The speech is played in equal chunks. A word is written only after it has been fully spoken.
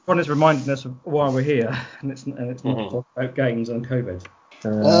Ron is reminding us of why we're here, and it's not to talk about games and COVID.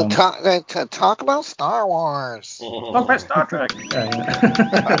 Talk about Star Wars. Talk about Star Trek.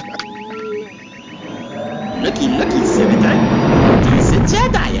 Looky, Senator. There's a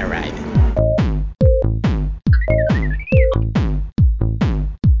Jedi arriving.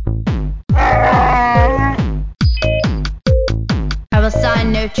 I will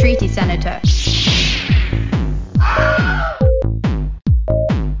sign no treaty, Senator.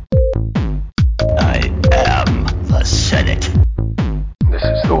 I am the Senate. This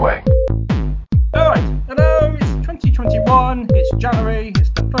is the way. Alright, hello, it's 2021, it's January, it's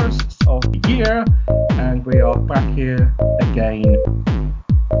the first of the year, and we are back here again,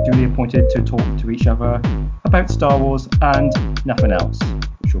 duly appointed to talk to each other about Star Wars and nothing else,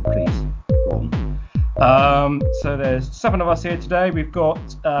 which will please Ron. So there's 7 of us here today. We've got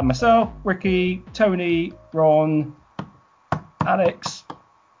myself, Ricky, Tony, Ron, Alex,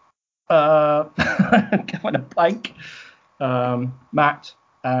 going a blank, Matt,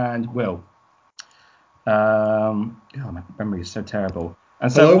 and Will. My memory is so terrible.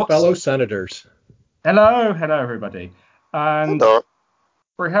 And so hello, fellow senators. Hello, everybody. And Hello.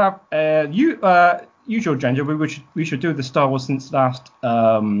 we have usual agenda. We should do the Star Wars since last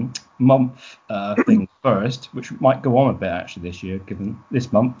month thing first, which might go on a bit actually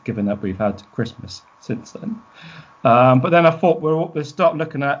this month, given that we've had Christmas since then. But then I thought we'll start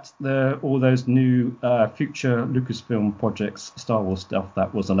looking at all those new future Lucasfilm projects, Star Wars stuff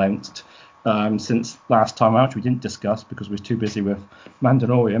that was announced since last time out, which we didn't discuss because we were too busy with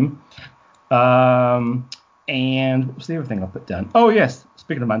Mandalorian. And what was the other thing I put down? Oh yes,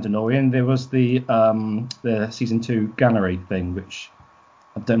 speaking of Mandalorian, there was the season 2 Gannery thing, which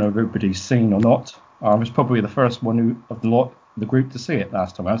I don't know if everybody's seen or not. I was probably the first one of the group to see it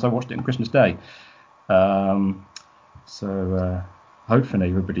last time out. I watched it on Christmas Day. So hopefully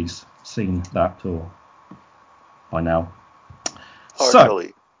everybody's seen that by now.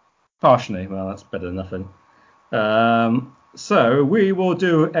 Partially. Well, that's better than nothing. So we will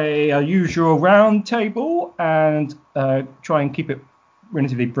do a usual round table and try and keep it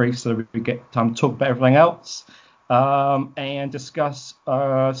relatively brief so we get time to talk about everything else and discuss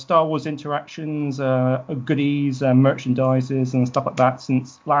Star Wars interactions, goodies, merchandises and stuff like that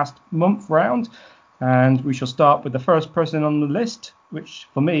since last month round. And we shall start with the first person on the list, which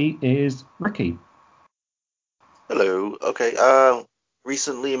for me is Ricky. Hello. Okay.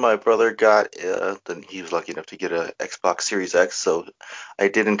 Recently my brother got he was lucky enough to get a Xbox Series X, so I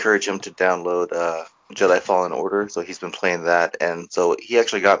did encourage him to download Jedi Fallen Order, so he's been playing that, and so he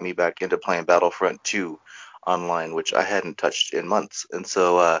actually got me back into playing Battlefront 2 online, which I hadn't touched in months. And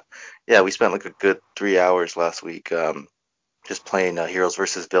so we spent like a good 3 hours last week just playing Heroes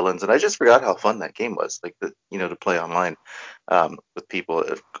versus Villains, and I just forgot how fun that game was, to play online with people.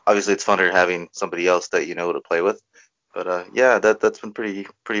 Obviously it's funner having somebody else that to play with. But that's been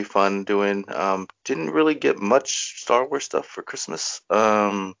pretty fun doing. Didn't really get much Star Wars stuff for Christmas.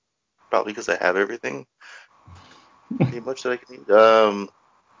 Probably because I have everything pretty much that I can need.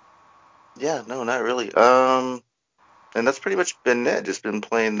 No, not really. And that's pretty much been it. Just been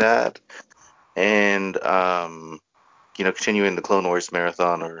playing that, and continuing the Clone Wars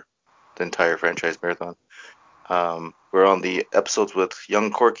marathon, or the entire franchise marathon. We're on the episodes with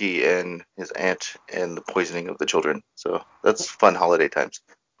young Corky and his aunt and the poisoning of the children. So that's fun holiday times.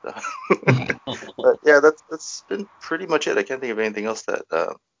 But yeah, that's been pretty much it. I can't think of anything else that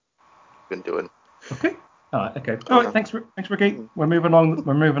I've been doing. Okay. Okay. All right. Thanks, Ricky. We're moving along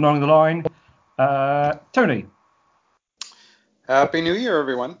the line. Tony. Happy New Year,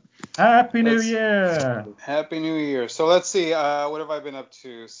 everyone. Happy New Year. Happy New Year. So let's see. What have I been up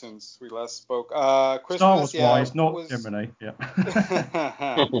to since we last spoke? Christmas. Star Wars wise, not Germany. Yeah.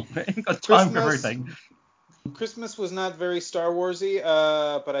 Ain't got time for everything. Christmas was not very Star Warsy,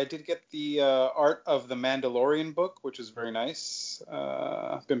 but I did get the Art of the Mandalorian book, which is very nice.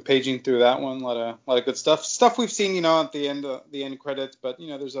 Been paging through that one. A lot of good stuff. Stuff we've seen, at the end credits, but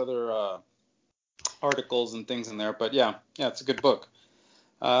there's other articles and things in there. But yeah, it's a good book.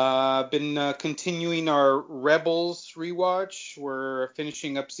 Been continuing our Rebels rewatch. We're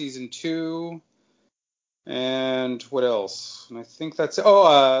finishing up season 2. And what else? And I think that's it.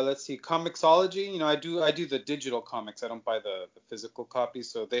 Let's see, Comixology. I do the digital comics. I don't buy the physical copies.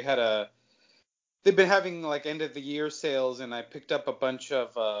 So they've been having like end of the year sales, and I picked up a bunch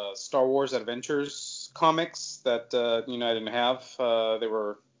of Star Wars Adventures comics that I didn't have. They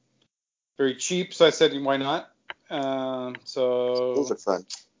were very cheap, so I said, why not? So those are fun.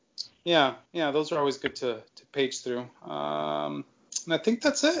 Yeah, those are always good to page through. And I think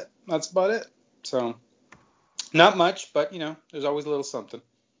that's it. That's about it. So not much, but there's always a little something.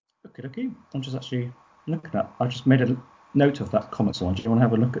 Okay. I'm just actually looking at. I just made a note of that comics one. Do you want to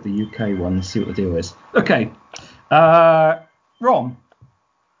have a look at the UK one and see what the deal is? Okay. Ron.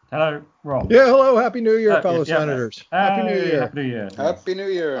 Hello, Ron. Yeah, hello. Happy New Year, fellow yeah. senators. Happy New Year. Happy New Year. Happy New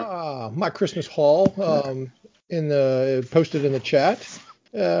Year. My Christmas haul posted in the chat.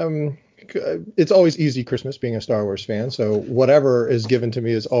 It's always easy Christmas being a Star Wars fan, so whatever is given to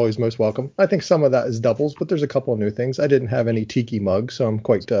me is always most welcome. I think some of that is doubles, but there's a couple of new things. I didn't have any tiki mugs, so I'm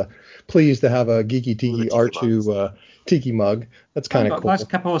quite pleased to have a Geeky Tiki R2 tiki mug. That's kind of cool. Nice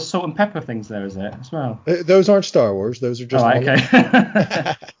couple of salt and pepper things there, is it, as well? Those aren't Star Wars. Those are just. Okay.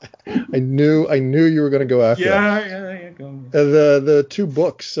 I knew you were going to go after that. Yeah. Go on. The two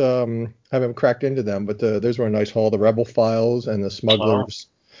books, haven't cracked into them, but those were a nice haul. The Rebel Files and the Smugglers.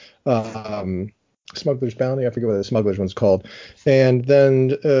 Smuggler's Bounty. I forget what the Smuggler's one's called. And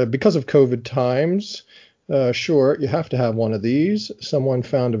then because of COVID times, sure, you have to have one of these. Someone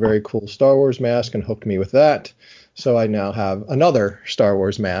found a very cool Star Wars mask and hooked me with that. So I now have another Star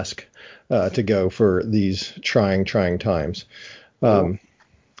Wars mask to go for these trying times.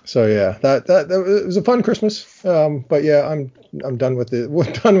 So yeah, that it was a fun Christmas. But yeah, I'm done with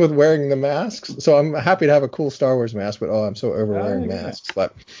wearing the masks. So I'm happy to have a cool Star Wars mask, but I'm so over wearing masks.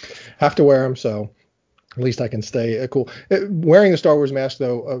 But have to wear them, so at least I can stay cool. Wearing the Star Wars mask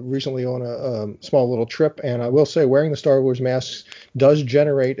though, recently on a small little trip, and I will say wearing the Star Wars masks does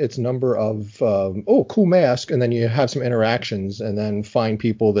generate its number of cool mask, and then you have some interactions, and then find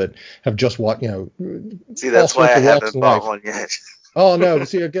people that have just walked. See, that's why I haven't bought one yet. Oh no!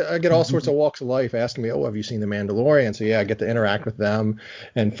 See, I get all sorts of walks of life asking me, "Oh, have you seen The Mandalorian?" So yeah, I get to interact with them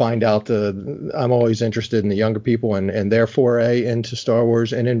and find out. I'm always interested in the younger people and their foray into Star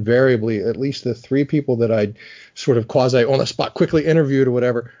Wars, and invariably, at least the three people that I sort of quasi on the spot quickly interviewed or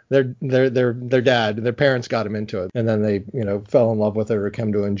whatever, their dad, their parents got them into it, and then they fell in love with it or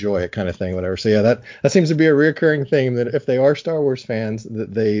come to enjoy it, kind of thing, whatever. So yeah, that seems to be a recurring theme, that if they are Star Wars fans,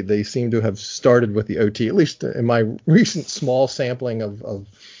 that they seem to have started with the OT, at least in my recent small sampling of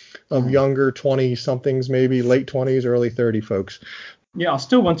younger 20 somethings, maybe late 20s, early 30 folks. Yeah, I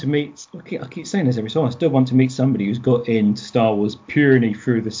still want to meet. I keep saying this every time. I still want to meet somebody who's got into Star Wars purely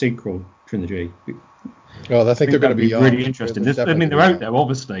through the sequel trilogy. Well, I think they're going to be really interesting. I mean, they're out there,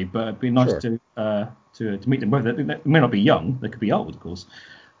 obviously, but it'd be nice to meet them both. They may not be young; they could be old, of course.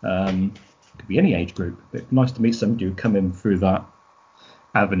 Could be any age group. But it's nice to meet somebody who come in through that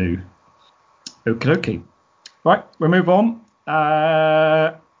avenue. Okay. Right, we'll move on.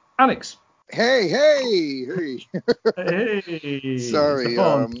 Alex. Hey. Hey. Sorry.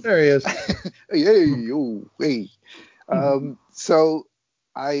 There he is. Hey. So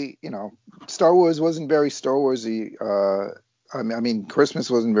Star Wars wasn't very Star Warsy. I mean, Christmas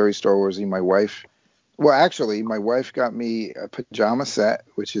wasn't very Star Warsy. My wife got me a pajama set,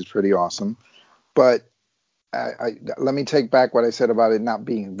 which is pretty awesome. But let me take back what I said about it not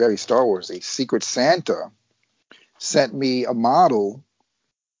being very Star Warsy. Secret Santa sent me a model,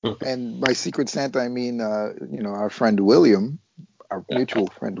 and by Secret Santa I mean our friend William, our mutual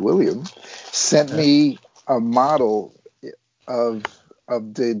friend William, sent me a model of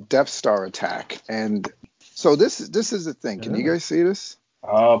the Death Star attack. And so this is the thing. Can you guys see this?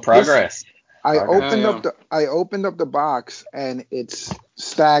 Oh, progress. I opened up the box, and it's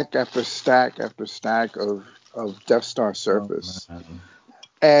stack after stack after stack of Death Star surface.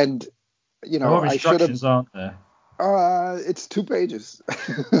 And I should have. Aren't there? It's 2 pages.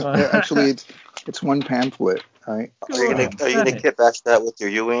 Actually, it's one pamphlet. Right? Are you gonna kit bash that with your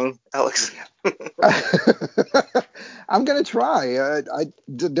U-wing, Alex? I'm gonna try.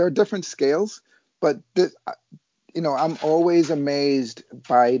 There are different scales, but I'm always amazed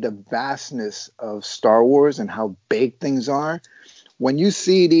by the vastness of Star Wars and how big things are. When you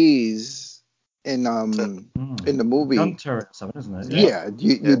see these in the movie, gun turret or something, isn't it? Yeah,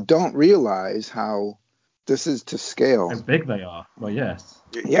 you don't realize how this is to scale. How big they are. Well, yes.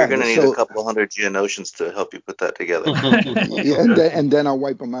 You're going to need a couple of hundred Geonosians to help you put that together. and then I'll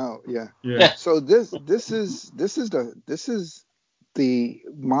wipe them out. Yeah. So this is the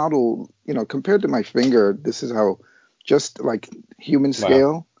model. Compared to my finger, this is how just like human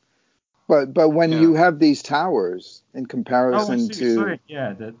scale. Wow. But when you have these towers in comparison to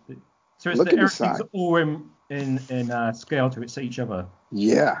so it's that everything's all in scale to each other.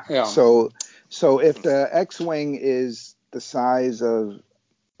 Yeah. So if the X-wing is the size of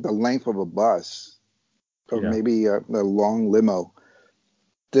the length of a bus, or maybe a long limo,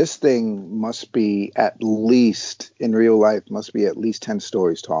 this thing must be at least, in real life, must be at least 10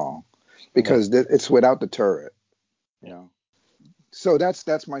 stories tall, because it's without the turret. So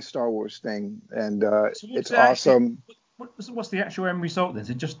that's my Star Wars thing, and it's awesome. what's the actual end result? Is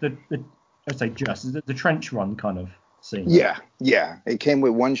it just is it the trench run kind of scene? Yeah. It came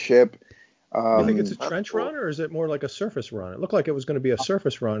with one ship. You think it's a trench cool. run, or is it more like a surface run? It looked like it was going to be a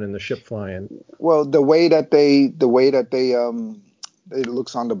surface run and the ship flying. Well, the way that they it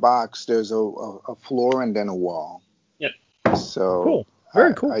looks on the box, there's a floor and then a wall. Yep. So Cool.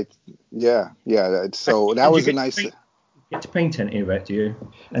 Very cool. So that was a nice. Get to paint any of it, do you?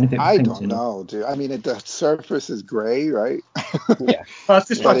 Anything I painting? don't know, dude. I mean, the surface is gray, right? Yeah. As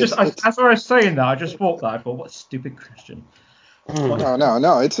I was saying that, I just thought that. I thought, what a stupid question.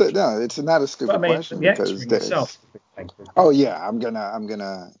 No. It's not a stupid question the because X-Wing itself. Oh yeah, I'm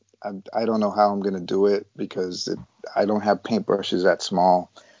gonna. I don't know how I'm gonna do it because I don't have paintbrushes that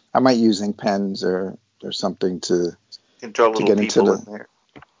small. I might use ink pens or something to draw get into in there.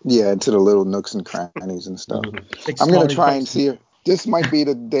 into the little nooks and crannies and stuff. I'm gonna try and see. This might be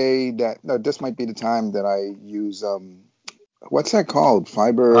the day that. No, this might be the time that I use. What's that called?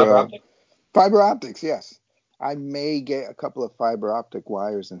 Fiber optics. Yes. I may get a couple of fiber optic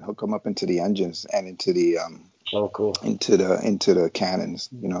wires and hook them up into the engines and into the into the cannons,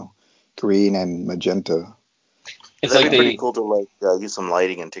 green and magenta. It's That'd like be pretty cool to use some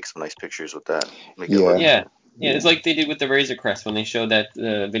lighting and take some nice pictures with that. Yeah, it's like they did with the Razor Crest when they showed that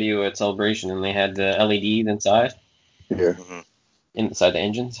video at Celebration and they had the LEDs inside. Yeah. Inside the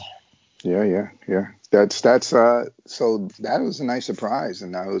engines. Yeah. That's so that was a nice surprise,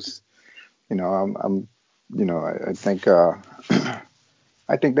 and I was, I'm I think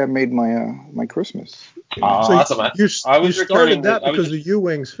I think that made my Christmas. So awesome. You started that because the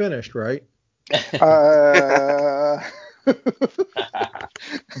U-Wings finished, right?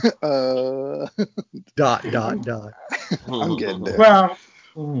 Dot. I'm getting there. Well,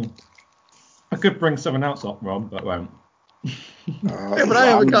 I could bring someone else up, Rob, but won't. Yeah, but I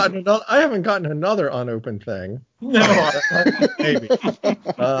haven't gotten another unopened thing. No, maybe.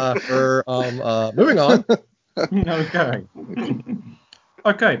 Moving on.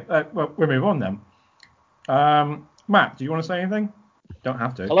 Okay. Well, we'll move on then. Matt, do you want to say anything? Don't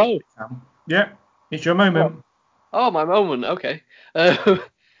have to. Hello. Yeah, it's your moment. Oh, my moment. Okay.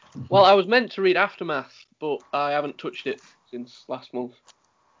 Well, I was meant to read Aftermath, but I haven't touched it since last month.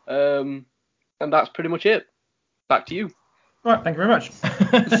 And that's pretty much it. Back to you. Right, thank you very much.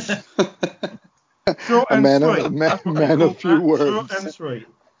 Short a and man sweet. of few words. Short and sweet.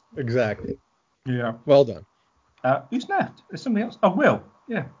 Exactly. Yeah. Well done. Who's next? Is something else? Oh, Will.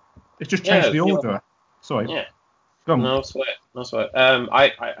 Yeah. It's just changed the order. Sorry. Yeah. Go on. No sweat.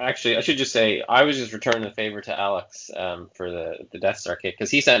 I should just say I was just returning the favor to Alex for the Death Star kit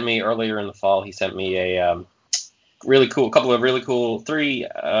because he sent me earlier in the fall. He sent me a couple of really cool 3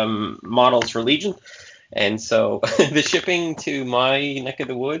 models for Legion. And so the shipping to my neck of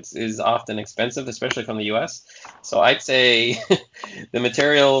the woods is often expensive, especially from the U.S. So I'd say the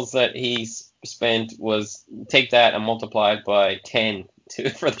materials that he spent was take that and multiply it by 10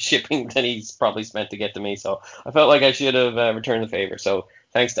 for the shipping that he's probably spent to get to me. So I felt like I should have returned the favor. So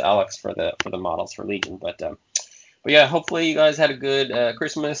thanks to Alex for the models for Legion. But yeah, hopefully you guys had a good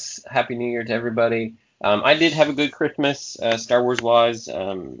Christmas. Happy New Year to everybody. I did have a good Christmas, Star Wars wise.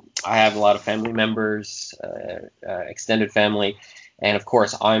 I have a lot of family members, extended family, and of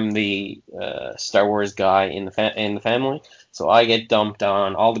course I'm the Star Wars guy in the family. So I get dumped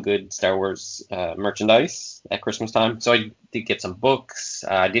on all the good Star Wars merchandise at Christmas time. So I did get some books.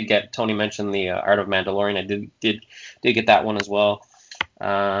 I did get Tony mentioned the Art of Mandalorian. I did get that one as well.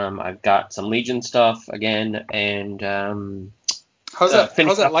 I've got some Legion stuff again, and how's that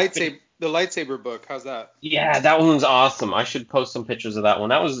lightsaber? The lightsaber book, how's that? Yeah, that one's awesome. I should post some pictures of that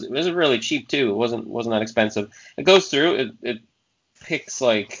one. It was really cheap too. It wasn't that expensive. It goes through. It picks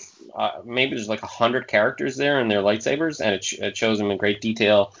like maybe there's like 100 characters there and their lightsabers, and it shows them in great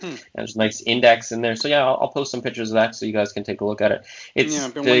detail. And there's a nice index in there. So yeah, I'll post some pictures of that so you guys can take a look at it.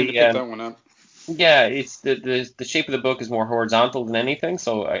 I've been waiting to pick that one up. Yeah, it's the shape of the book is more horizontal than anything,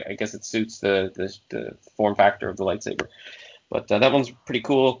 so I guess it suits the form factor of the lightsaber. But that one's pretty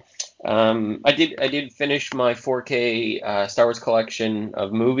cool. I did finish my 4K Star Wars collection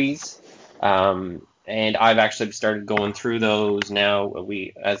of movies, and I've actually started going through those now.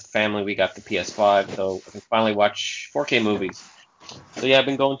 We, as a family, we got the PS5, so I can finally watch 4K movies. So yeah, I've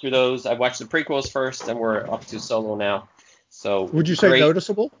been going through those. I watched the prequels first, and we're up to Solo now. So would you say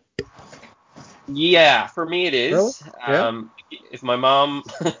noticeable? Yeah, for me it is. Really? Yeah. If my mom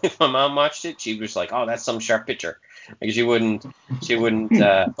watched it, she was like, "Oh, that's some sharp picture." Like she wouldn't.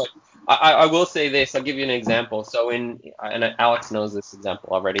 But I will say this. I'll give you an example. So and Alex knows this example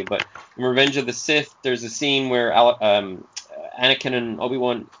already, but in Revenge of the Sith, there's a scene where Anakin and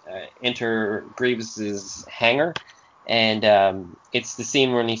Obi-Wan enter Grievous's hangar, And it's the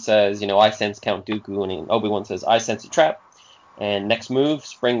scene when he says, I sense Count Dooku, and Obi-Wan says, I sense a trap, and next move,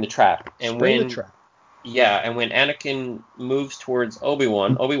 spring the trap. And Spring the trap. Yeah, and when Anakin moves towards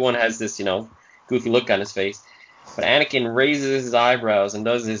Obi-Wan, Obi-Wan has this, goofy look on his face, but Anakin raises his eyebrows and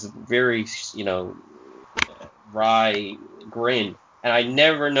does this very, wry grin. And I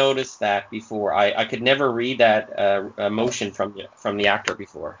never noticed that before. I could never read that emotion from the actor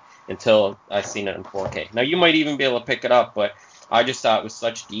before until I seen it in 4K. Now, you might even be able to pick it up, but I just thought it was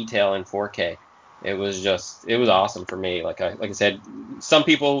such detail in 4K. It was awesome for me. Like I said, some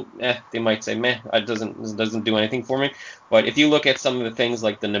people, they might say, meh, it doesn't do anything for me. But if you look at some of the things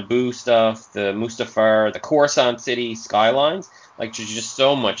like the Naboo stuff, the Mustafar, the Coruscant City skylines, like there's just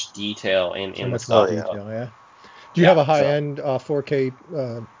so much detail in So the much stuff. more detail, yeah. Do you have a high-end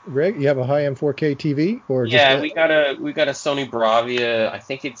 4K rig? You have a high-end 4K TV, or we got a Sony Bravia. I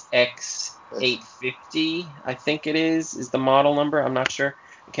think it's X850. I think it is the model number. I'm not sure.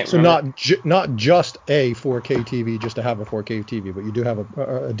 I can't remember. So not just a 4K TV, just to have a 4K TV, but you do have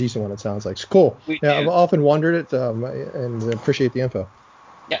a decent one. It sounds like. Cool. We Yeah, do. I've often wondered it, and appreciate the info.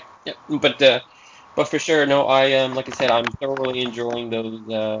 Yeah. But for sure, no. I like I said, I'm thoroughly enjoying those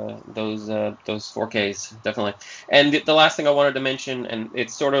 4Ks, definitely. And the last thing I wanted to mention, and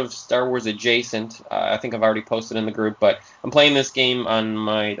it's sort of Star Wars adjacent. I think I've already posted in the group, but I'm playing this game on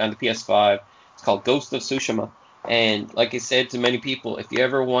the PS5. It's called Ghost of Tsushima. And like I said to many people, if you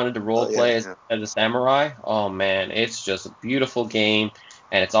ever wanted to role play as a samurai, oh man, it's just a beautiful game,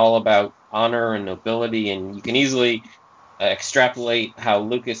 and it's all about honor and nobility, and you can easily extrapolate how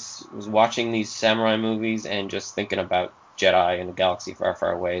Lucas was watching these samurai movies and just thinking about Jedi in a galaxy far,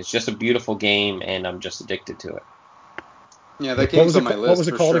 far away. It's just a beautiful game, and I'm just addicted to it. Yeah, that game's on my list. What was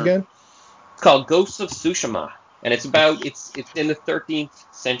it called again? It's called Ghosts of Tsushima, and it's in the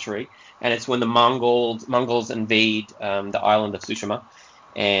 13th century, and it's when the Mongols invade the island of Tsushima.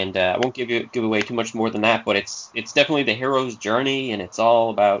 And I won't give away too much more than that, but it's definitely the hero's journey, and it's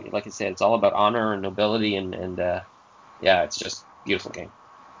all about, like I said, it's all about honor and nobility, and yeah, it's just a beautiful game.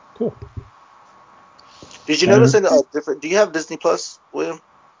 Cool. Did you notice any different? Do you have Disney Plus, William?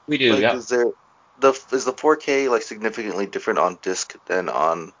 We do. Yeah. Is the 4K like significantly different on disc than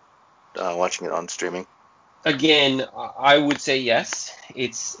on watching it on streaming? Again, I would say yes.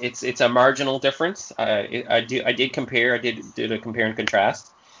 It's a marginal difference. I did compare. I did a compare and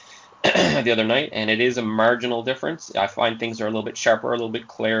contrast the other night, and it is a marginal difference. I find things are a little bit sharper, a little bit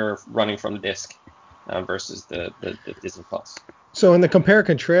clearer running from the disc versus the Disney Plus. So in the compare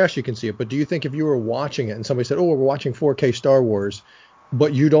contrast, you can see it. But do you think if you were watching it and somebody said, "Oh, we're watching 4K Star Wars,"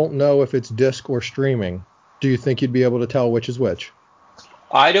 but you don't know if it's disc or streaming, do you think you'd be able to tell which is which?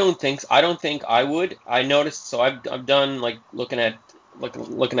 I don't think I would. I noticed. So I've done like looking at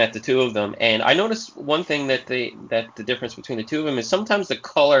the two of them, and I noticed one thing that the difference between the two of them is sometimes the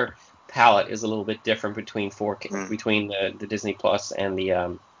color palette is a little bit different between 4K between the Disney Plus and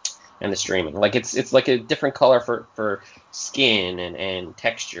the streaming. Like it's like a different color for skin and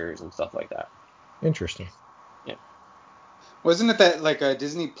textures and stuff like that. Interesting. Yeah. Wasn't it that like a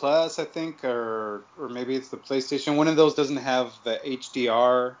Disney Plus, I think, or maybe it's the PlayStation? One of those doesn't have the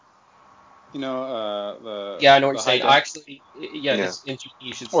HDR. Yeah, I know what you're saying. Actually, it's interesting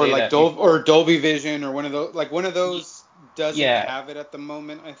you should say or like that. Dolby Vision, or one of those doesn't have it at the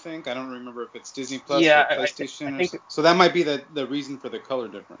moment. I think I don't remember if it's Disney Plus or PlayStation. I think so. That might be the reason for the color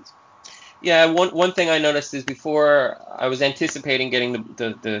difference. Yeah, one thing I noticed is before I was anticipating getting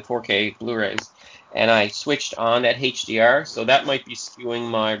the 4K Blu-rays, and I switched on that HDR, so that might be skewing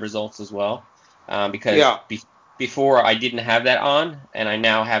my results as well, because before I didn't have that on, and I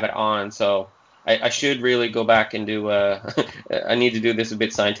now have it on, so I should really go back and do I need to do this a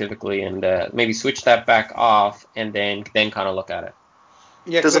bit scientifically and maybe switch that back off and then kind of look at it.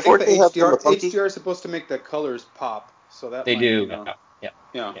 Yeah, because I think the HDR is supposed to make the colors pop, so that they might, do.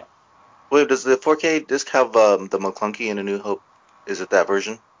 Yeah. Wait, does the 4K disc have the McClunky in A New Hope? Is it that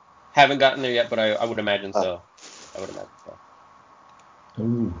version? Haven't gotten there yet, but I would imagine so. I would imagine so.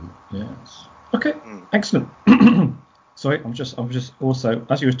 Oh, yes. Okay, excellent. Sorry, I'm just also,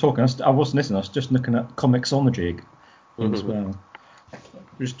 as you were talking, I wasn't listening. I was just looking at Comixology as well. We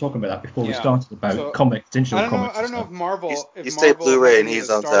were just talking about that before we started about comics, digital comics. I don't know if Marvel. You say Blu-ray and he's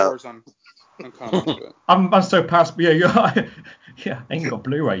on Star Wars on comics. I'm so past. Yeah, I ain't got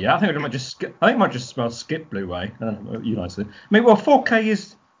Blu-ray yet. I think I might just skip Blu-ray. You guys do. I mean, well, 4K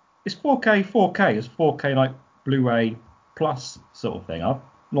is 4K. Is 4K like Blu-ray plus sort of thing? I've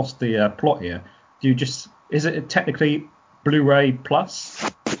lost the plot here. Is it technically Blu-ray plus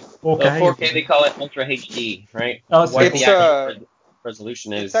 4K? 4K they call it Ultra HD, right? Oh, what the actual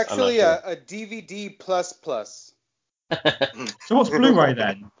resolution is. It's actually a DVD plus. So what's Blu-ray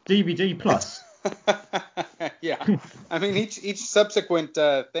then? DVD plus Yeah. I mean, each subsequent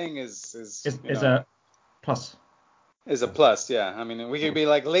thing is a plus. Is a plus. Yeah. I mean, we could be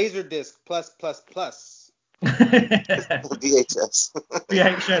like Laserdisc plus plus plus. VHS.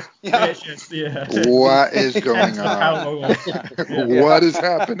 VHS. Yeah. VHS. Yeah. What is going That's on? What is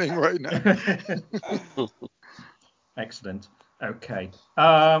happening right now? Excellent. Okay.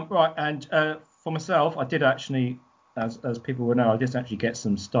 Right, and for myself, I did actually, as people will know, I did actually get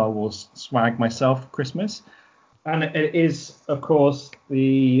some Star Wars swag myself for Christmas, and it is, of course,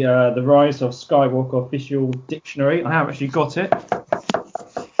 the Rise of Skywalker official dictionary. I have actually got it,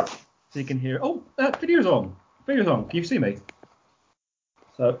 so you can hear it. Oh, video's on. Video's on. Can you see me?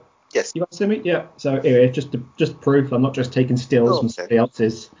 So. Yes. You guys see me? Yeah. So anyway, just proof I'm not just taking stills from somebody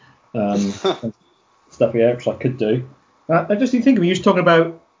else's stuff here, which I could do. I just think of you just talking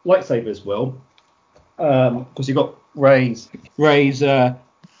about lightsabers, Will, because you've got Rey's lightsaber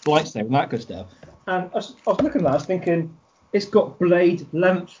and that good stuff. And I was looking at that, I was thinking it's got blade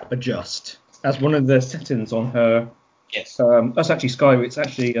length adjust as one of the settings on her. Yes. That's actually Skywalker. It's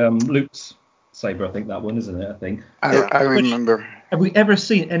actually Luke's saber, I think that one, isn't it? I think. I remember. Have we ever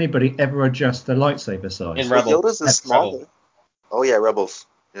seen anybody ever adjust their lightsaber size? In Rebels. Yoda's is smaller. Rebels. Oh yeah, Rebels.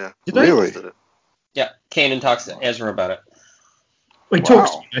 Yeah. Did they? Really? Yeah, Kanan talks to Ezra about it. Well, he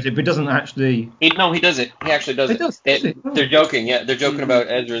talks about it, but doesn't actually. He does it. He actually does He it. does it? Oh. They're joking. Yeah, they're joking about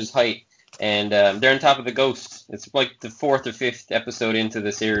Ezra's height, and they're on top of the Ghost. It's like the 4th or 5th episode into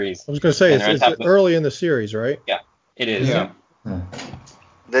the series. I was going to say, it's early in the series, right? Yeah, it is. Yeah.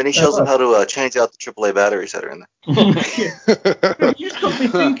 Then he shows them how to change out the AAA batteries that are in there. You just got me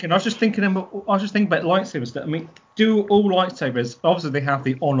thinking. I was just thinking about lightsabers. I mean, do all lightsabers? Obviously, they have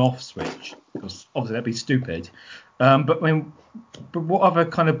the on-off switch because obviously that'd be stupid. But what other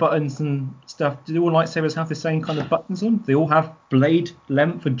kind of buttons and stuff? Do all lightsabers have the same kind of buttons on? They all have blade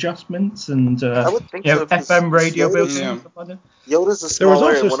length adjustments and I would think so, FM radio built in. Yeah. And stuff like that. Yoda's is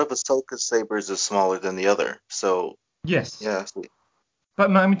smaller, and one of Ahsoka's sabers is smaller than the other. So yes. Yeah. But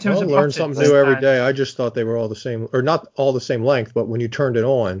I mean, in terms I'll of learn buttons, something new every day. I just thought they were all the same, or not all the same length, but when you turned it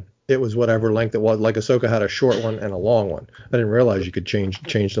on, it was whatever length it was. Like Ahsoka had a short one and a long one. I didn't realize you could change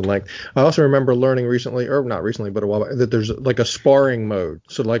the length. I also remember learning recently, or not recently, but a while back, that there's like a sparring mode.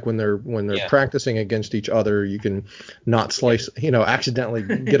 So like when they're practicing against each other, you can not slice, accidentally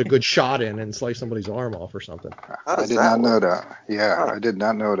get a good shot in and slice somebody's arm off or something. I did not know that. Yeah, I did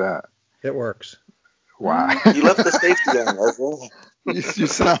not know that. It works. Wow. You left the safety on as well. You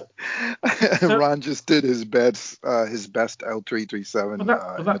sound. Ron just did his best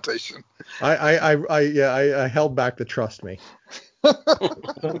L337 imitation. I held back to trust me. But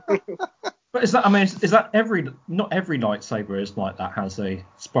is that not every lightsaber is like that, has a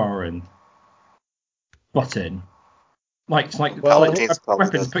sparring button? Weapons. Who got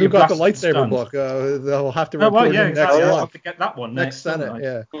the lightsaber book? They'll have to report him next month. I'll have to get that one next Senate.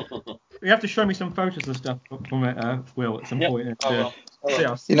 Yeah. You have to show me some photos and stuff from it, Will, at some point.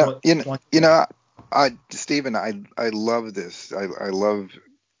 Stephen, I love this. I love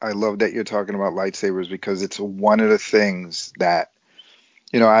that you're talking about lightsabers because it's one of the things that,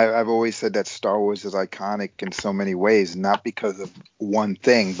 I've always said that Star Wars is iconic in so many ways, not because of one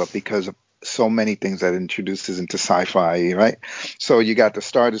thing, but because of so many things that introduces into sci-fi, right? So you got the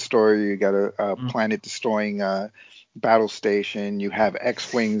Star Destroyer, you got a planet-destroying battle station, you have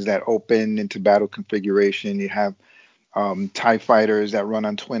X-Wings that open into battle configuration, you have TIE fighters that run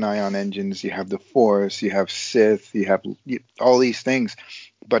on twin ion engines, you have the Force, you have Sith, you have all these things.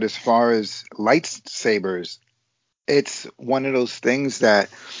 But as far as lightsabers, it's one of those things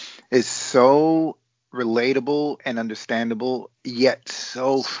that is so relatable and understandable, yet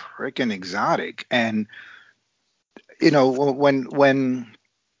so freaking exotic. And when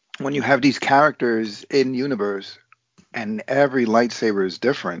you have these characters in universe and every lightsaber is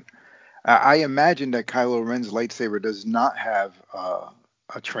different, I imagine that Kylo Ren's lightsaber does not have a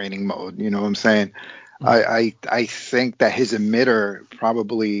training mode. You know what I'm saying? I think that his emitter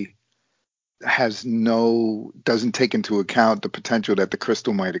probably doesn't take into account the potential that the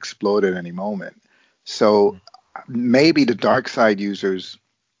crystal might explode at any moment. So maybe the dark side users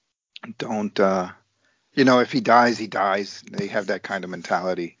don't, if he dies, he dies. They have that kind of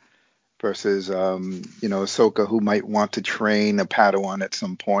mentality versus, Ahsoka, who might want to train a Padawan at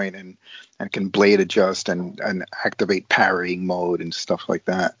some point and can blade adjust and activate parrying mode and stuff like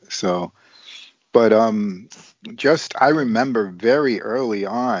that. So, but I remember very early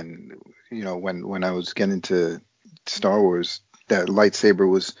on, when I was getting into Star Wars, that lightsaber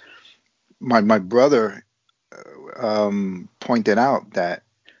was my brother pointed out that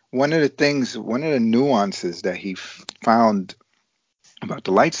one of the nuances that he found about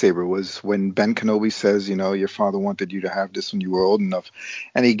the lightsaber was when Ben Kenobi says, your father wanted you to have this when you were old enough,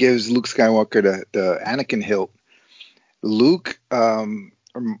 and he gives Luke Skywalker the Anakin hilt. Luke,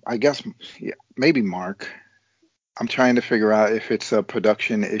 I guess, yeah, maybe Mark. I'm trying to figure out if it's a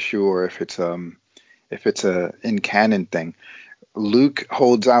production issue or if it's a in canon thing. Luke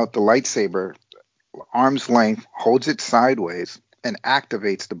holds out the lightsaber, arm's length, holds it sideways, and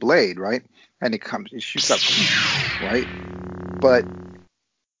activates the blade, right? And it shoots up, right? But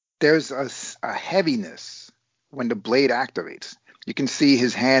there's a heaviness when the blade activates. You can see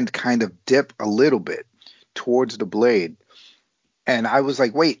his hand kind of dip a little bit towards the blade. And I was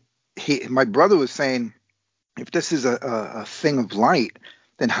like, wait, my brother was saying, if this is a thing of light,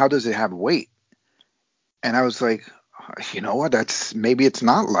 then how does it have weight? And I was like, you know what? Maybe it's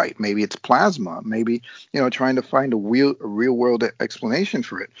not light. Maybe it's plasma. Maybe, trying to find a real world explanation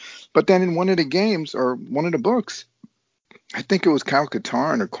for it. But then in one of the games or one of the books, I think it was Kyle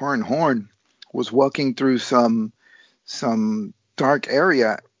Katarn or Corran Horn was walking through some dark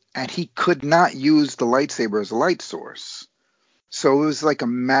area, and he could not use the lightsaber as a light source. So it was like a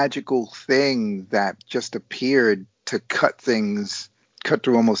magical thing that just appeared to cut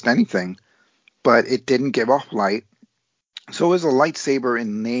through almost anything, but it didn't give off light. So it was a lightsaber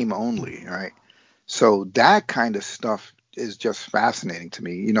in name only, right? So that kind of stuff is just fascinating to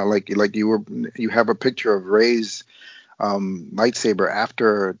me. Like you have a picture of Rey's lightsaber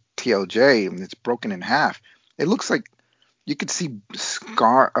after TLJ, and it's broken in half. It looks like you could see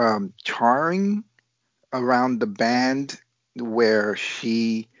charring around the band where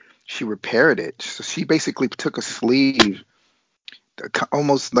she repaired it. So she basically took a sleeve,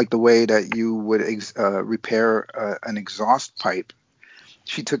 almost like the way that you would repair an exhaust pipe.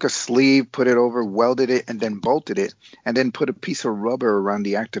 She took a sleeve, put it over, welded it, and then bolted it, and then put a piece of rubber around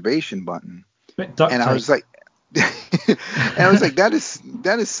the activation button. And I was like, that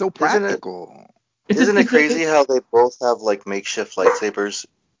is so practical. Isn't it crazy how they both have like makeshift lightsabers?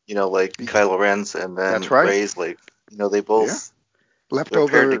 Like Kylo Ren's, and then that's right. Rey's, like, they both leftover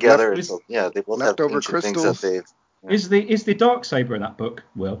paired together. Is, so, yeah, they both leftover have ancient crystals. things that they've. Is the dark saber in that book,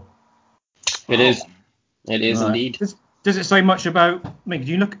 Will? It is. It is indeed. Does it say much about? I mean,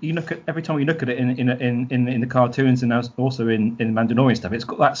 you look at every time you look at it in the cartoons and also in Mandalorian stuff. It's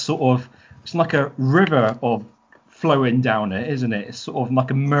got that sort of. It's like a river of flowing down it, isn't it? It's sort of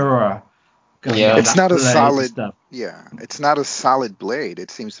like a mirror. It's not a solid. Stuff. Yeah, it's not a solid blade.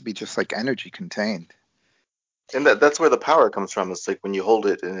 It seems to be just like energy contained. And that's where the power comes from. It's like when you hold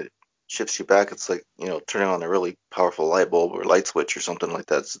it and it shifts you back. It's like turning on a really powerful light bulb or light switch or something like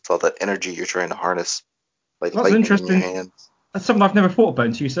that. It's all that energy you're trying to harness. Like that's interesting. In your hands. That's something I've never thought about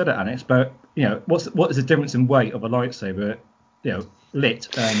until you said it, Alex. But what is the difference in weight of a lightsaber?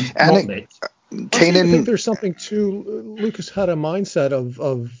 Lit and not lit. I think there's something to Lucas had a mindset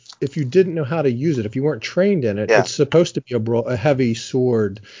of if you didn't know how to use it, if you weren't trained in it, it's supposed to be a heavy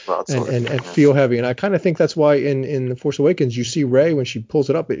sword and feel heavy. And I kind of think that's why in The Force Awakens you see Rey when she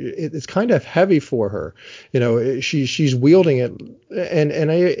pulls it up, it's kind of heavy for her. She's wielding it,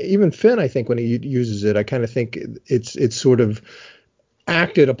 and even Finn, I think when he uses it, I kind of think it's sort of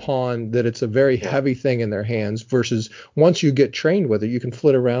acted upon that it's a very heavy thing in their hands versus once you get trained with it, you can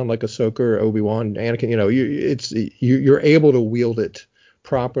flit around like Ahsoka or Obi-Wan, Anakin. You're able to wield it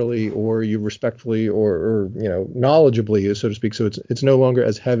properly, or you respectfully or knowledgeably, so to speak. So it's no longer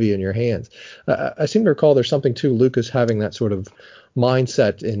as heavy in your hands. I seem to recall there's something to Lucas having that sort of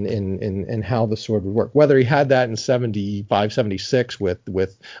mindset in how the sword would work. Whether he had that in 75, 76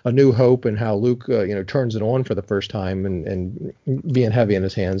 with A New Hope and how Luke turns it on for the first time and being heavy in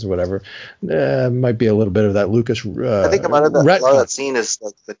his hands or whatever, might be a little bit of that Lucas. I think a lot of that scene is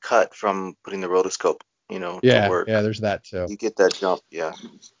like the cut from putting the rotoscope. To work. Yeah, there's that too. You get that jump, yeah.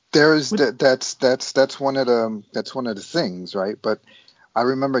 There's that's one of the things, right? But I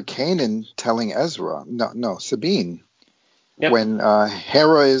remember Kanan telling Ezra, Sabine, when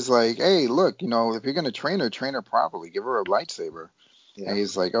Hera is like, "Hey, look, if you're gonna train her properly, give her a lightsaber." Yeah. And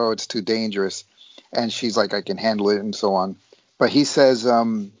he's like, "Oh, it's too dangerous," and she's like, "I can handle it," and so on. But he says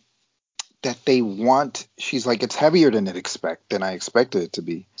that she's like, "It's heavier than I expected it to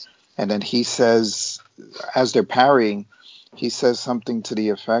be," and then he says, as they're parrying, he says something to the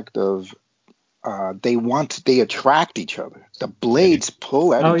effect of they attract each other. The blades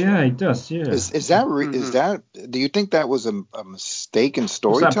pull at each other. Oh yeah, it does. Yeah. Is that do you think that was a mistake in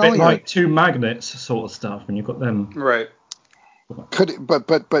storytelling? It's that bit like two magnets sort of stuff when you've got them. Right.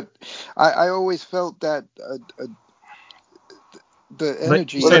 But I always felt that the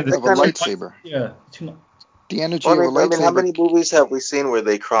energy of a lightsaber. The energy Well, of a I mean, how lightsaber. many movies have we seen where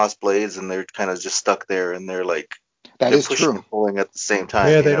they cross blades and they're kind of just stuck there and they're like That they're is pushing true. and pulling at the same time?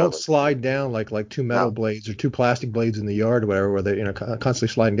 Yeah, you they know? don't slide down like two metal No. blades or two plastic blades in the yard or whatever, where they're constantly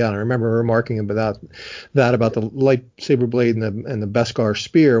sliding down. I remember remarking about the lightsaber blade and the Beskar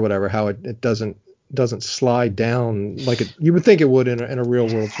spear or whatever, how it doesn't slide down like you would think it would in a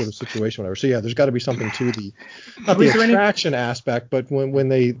real world sort of situation, whatever. So yeah, there's got to be something to the not the attraction aspect, but when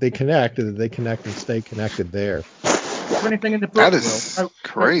they connect, they connect and stay connected there. Is there anything in the book? That is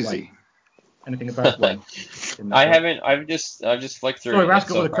crazy. Anything about weight? I haven't. I've just flicked through. Sorry, we're it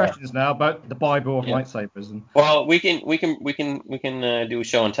asking all the questions now about the Bible of lightsabers. And well, we can do a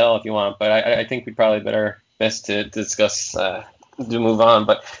show and tell if you want, but I think we probably best to discuss to move on.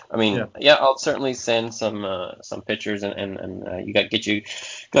 But I mean, I'll certainly send some pictures and get you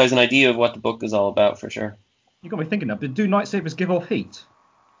guys an idea of what the book is all about for sure. You got me thinking now. Do lightsabers give off heat?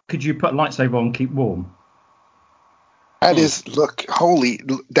 Could you put a lightsaber on and keep warm? That is, look,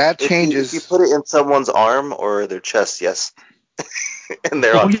 that changes. If you put it in someone's arm or their chest, yes. And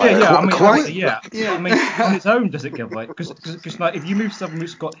they're on fire. I mean, on its own, does it give like? Because like, if you move something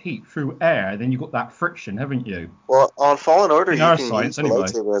that's got heat through air, then you've got that friction, haven't you? Well, on Fallen Order, you can use the anyway.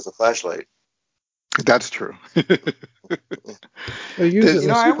 lightsaber as a flashlight. That's true. They use it in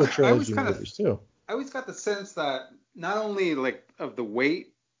the Super Trilogy movies too. I always got the sense that not only like of the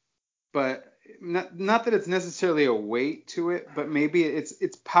weight, but not that it's necessarily a weight to it, but maybe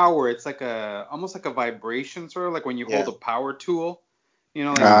it's power. It's like almost like a vibration, sort of like when you hold a power tool. You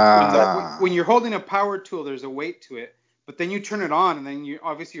know, like when you're holding a power tool, there's a weight to it. But then you turn it on, and then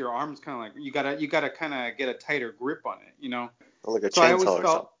obviously your arm's kind of like you gotta kind of get a tighter grip on it. You know, like a chainsaw or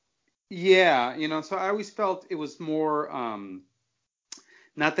something. Yeah, so I always felt it was more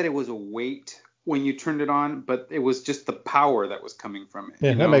not that it was a weight when you turned it on, but it was just the power that was coming from it.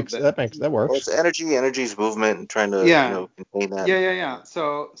 Yeah, that works. Well, it's energy's movement, and trying to contain that. Yeah.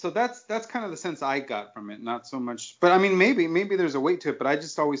 So that's kind of the sense I got from it, not so much. But I mean, maybe there's a weight to it, but I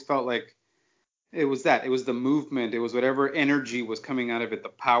just always felt like it was the movement, it was whatever energy was coming out of it, the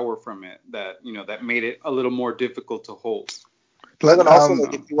power from it that that made it a little more difficult to hold. But also,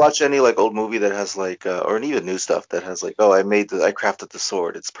 like, if you watch any like old movie that has like, or even new stuff that has like, I crafted the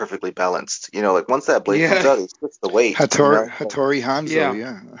sword, it's perfectly balanced. Like once that blade comes out, it's just the weight. Hattori Hanzo,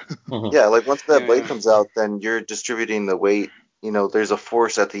 yeah. Like once that blade comes out, then you're distributing the weight. There's a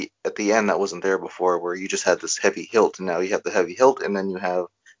force at the end that wasn't there before, where you just had this heavy hilt, and now you have the heavy hilt, and then you have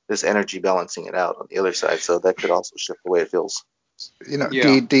this energy balancing it out on the other side. So that could also shift the way it feels. The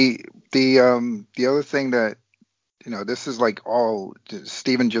other thing that. This is like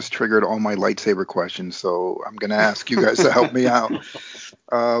Steven just triggered all my lightsaber questions, so I'm going to ask you guys to help me out.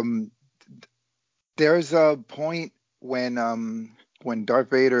 There's a point when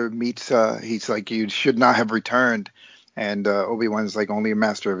Darth Vader meets, he's like, you should not have returned, and Obi-Wan's like, only a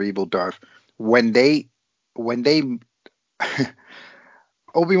master of evil, Darth. When they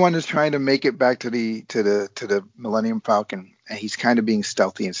Obi-Wan is trying to make it back to the Millennium Falcon, and he's kind of being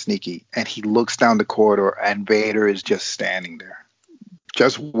stealthy and sneaky, and he looks down the corridor, and Vader is just standing there,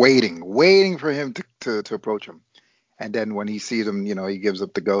 just waiting for him to approach him. And then when he sees him, he gives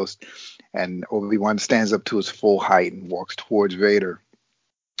up the ghost, and Obi-Wan stands up to his full height and walks towards Vader,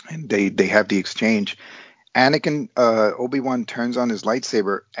 and they have the exchange. Obi-Wan turns on his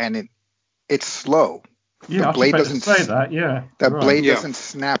lightsaber, and it's slow. Yeah, the blade doesn't say that. Yeah, that blade doesn't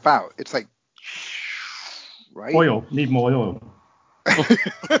snap out. It's like, right? Oil. Need more oil.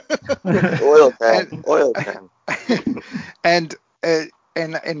 Oil can. And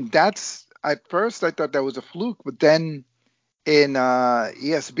that's, at first I thought that was a fluke, but then in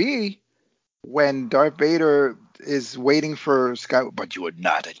ESB, when Darth Vader is waiting for Skywalker, but you are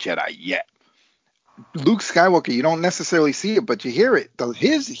not a Jedi yet. Luke Skywalker, you don't necessarily see it, but you hear it.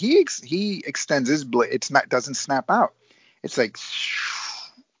 He extends his blade. Doesn't snap out. It's like,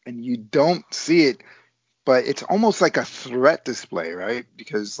 and you don't see it, but it's almost like a threat display, right?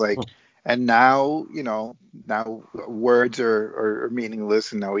 Because and now words are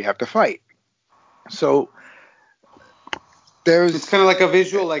meaningless, and now we have to fight. So it's kind of like a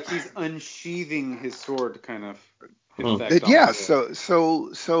visual, like he's unsheathing his sword, kind of. Yeah. So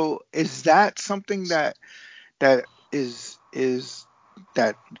is that something that is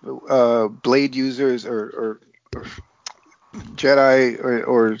that blade users or Jedi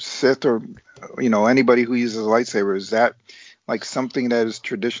or Sith or anybody who uses a lightsaber, is that like something that is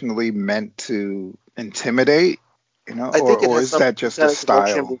traditionally meant to intimidate? I think is that just a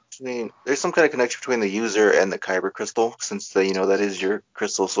style? There's some kind of connection between the user and the kyber crystal, since that is your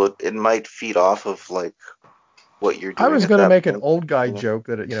crystal, so it might feed off of like what you're doing. I was going to make an old guy joke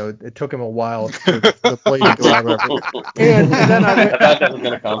that it took him a while for the blade to go out, or whatever. And then I went. I thought that was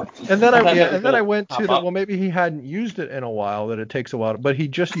going to come. And then I went to well, maybe he hadn't used it in a while, that it takes a while, but he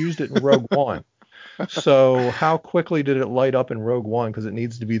just used it in Rogue One. So how quickly did it light up in Rogue One? Because it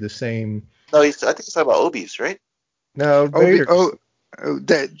needs to be the same. No, I think he's talking about Obi's, right? No, Vader.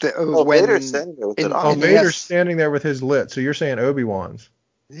 Vader's standing there with it on. Vader's standing there with his lit. So you're saying Obi-Wan's?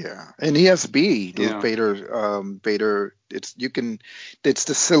 Yeah, in ESB, Vader. It's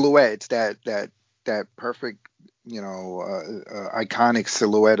the silhouette. It's that perfect, iconic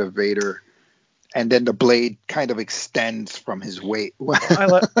silhouette of Vader. And then the blade kind of extends from his weight. I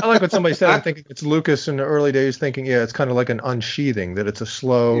like what somebody said. I'm thinking it's Lucas in the early days thinking, it's kind of like an unsheathing, that it's a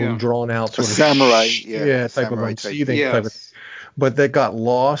slow, drawn out sort of samurai, type of unsheathing type of. But that got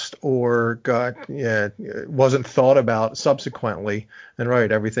lost or wasn't thought about subsequently. And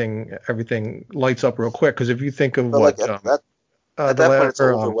everything lights up real quick. Because if you think of at that point, it's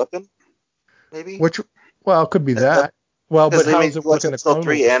a weapon, maybe. It could be that. Well, but how does it work in the Clone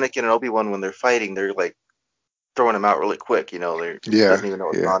Wars? Anakin and Obi-Wan, when they're fighting, they're like throwing him out really quick. They doesn't even know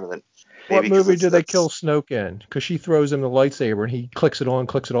what's on. And then what movie do they kill Snoke in? Because she throws him the lightsaber and he clicks it on,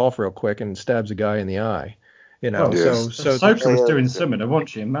 clicks it off real quick, and stabs a guy in the eye. So Ahsoka was doing similar, wasn't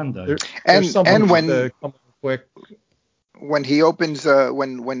she, in Mando? And when he opens,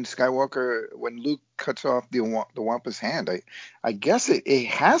 when Luke cuts off the Wampa's hand, I guess it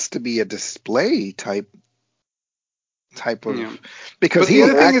has to be a display type of because he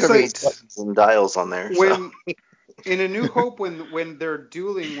activates some dials on there. When in A New Hope, when they're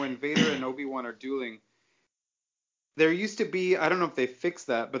dueling, when Vader and Obi-Wan are dueling, there used to be, I don't know if they fixed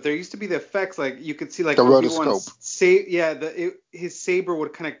that, but there used to be the effects, like you could see like the rotoscope. His saber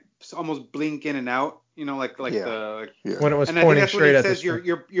would kind of almost blink in and out, when it was and pointing I think that's straight when it at says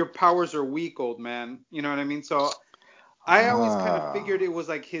your powers are weak, old man. You know what I mean? So I always kind of figured it was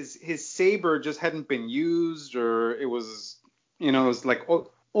like his saber just hadn't been used, or it was it was like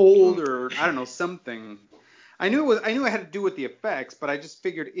old, or I don't know, something. I knew it had to do with the effects, but I just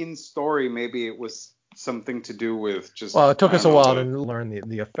figured in story maybe it was something to do with just. Well, it took us a while to learn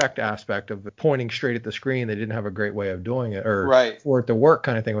the effect aspect of pointing straight at the screen. They didn't have a great way of doing it, or for it to work,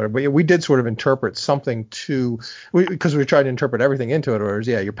 kind of thing. But we did sort of interpret something because we tried to interpret everything into it. Or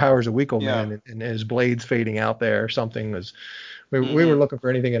your power's a weak old man, and his blade's fading out there. Something was. We were looking for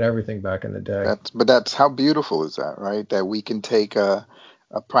anything and everything back in the day. That's how beautiful is that, right? That we can take a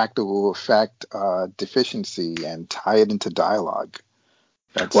practical effect deficiency and tie it into dialogue.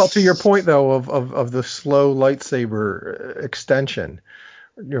 Well, to your point though of the slow lightsaber extension,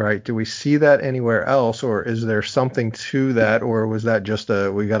 right? Do we see that anywhere else, or is there something to that, or was that just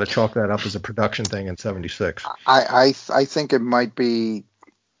we got to chalk that up as a production thing in '76? I think it might be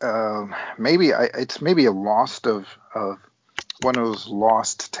it's maybe a lost of one of those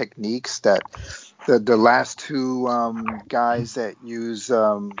lost techniques that the last two guys that use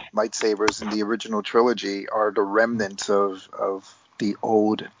lightsabers in the original trilogy are the remnants of the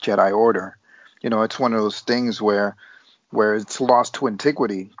old Jedi Order. It's one of those things where it's lost to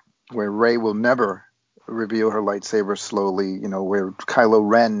antiquity, where Rey will never reveal her lightsaber slowly, where Kylo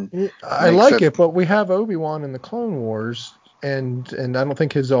Ren. I like it, but we have Obi-Wan in the Clone Wars, and I don't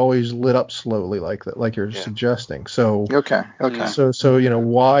think his always lit up slowly like that, like you're suggesting. So okay. So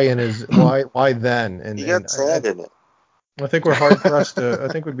why why then? And he got sand in it. I think we're hard pressed to. I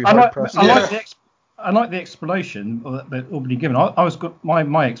think we'd be hard pressed. I like the explanation that already given.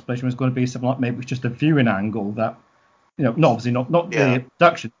 My explanation was going to be something like maybe it's just a viewing angle that, obviously not the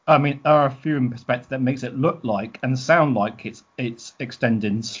production. I mean, there are a viewing perspective that makes it look like and sound like it's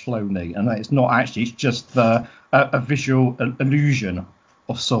extending slowly, and that it's not actually. It's just a visual illusion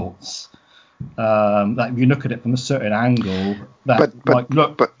of sorts. That if you look at it from a certain angle,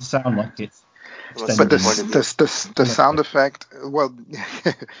 that sound like it's. But the sound effect, well.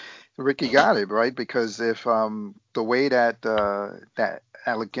 Ricky got it right, because if the way that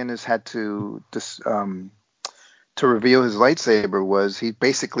Alec Guinness had to reveal his lightsaber was he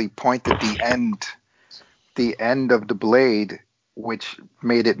basically pointed the end of the blade, which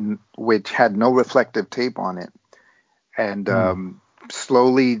had no reflective tape on it, and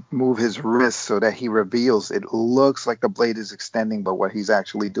slowly move his wrist so that he reveals it looks like the blade is extending, but what he's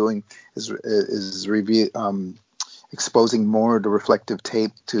actually doing is exposing more of the reflective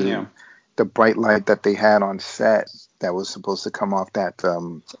tape to the bright light that they had on set that was supposed to come off that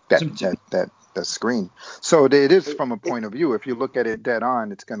screen. So it is from a point of view. If you look at it dead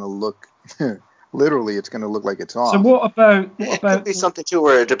on, it's going to look literally. It's going to look like it's off. So what about? It could be something too,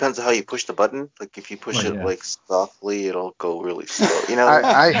 where it depends on how you push the button. Like if you push it like softly, it'll go really slow.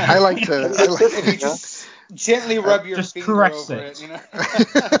 I like to. Gently rub your just finger caress over it. it, you know.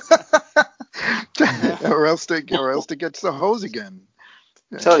 or else they gets the hose again.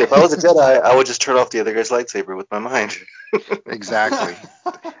 I'm telling you, if I was a Jedi, I would just turn off the other guy's lightsaber with my mind. Exactly.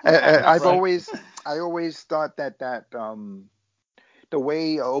 I always thought that the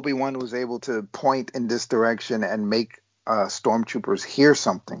way Obi-Wan was able to point in this direction and make stormtroopers hear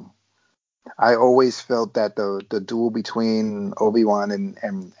something, I always felt that the duel between Obi-Wan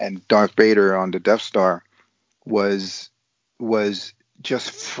and Darth Vader on the Death Star was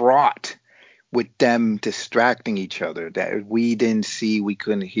just fraught with them distracting each other that we didn't see, we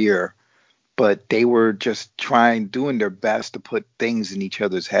couldn't hear, but they were just doing their best to put things in each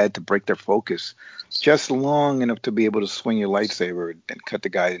other's head to break their focus just long enough to be able to swing your lightsaber and cut the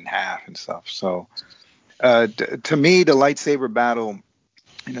guy in half and stuff. So to me, the lightsaber battle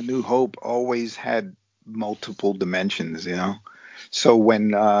in A New Hope always had multiple dimensions, you know. So when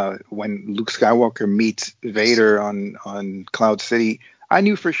Luke Skywalker meets Vader on Cloud City, I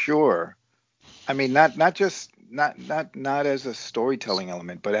knew for sure. I mean, not as a storytelling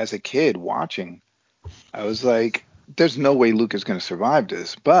element, but as a kid watching, I was like, there's no way Luke is going to survive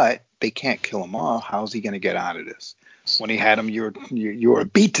this, but they can't kill him off. How's he going to get out of this? When he had him, you're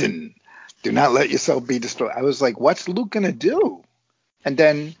beaten. Do not let yourself be destroyed. I was like, what's Luke going to do? And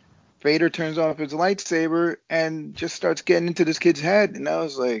then Vader turns off his lightsaber and just starts getting into this kid's head. And I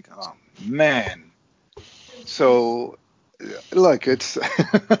was like, oh, man. So, look, it's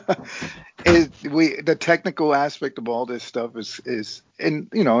the technical aspect of all this stuff is in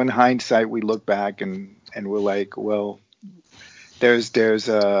hindsight we look back and we're like, well, there's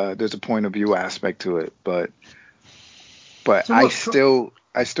a point of view aspect to it, but So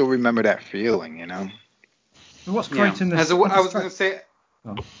I still remember that feeling, you know. What's great in this? I was going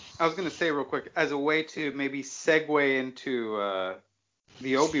to say real quick, as a way to maybe segue into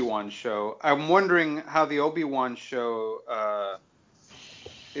the Obi-Wan show, I'm wondering how the Obi-Wan show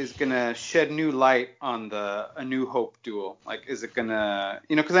is going to shed new light on the A New Hope duel. Like, is it going to,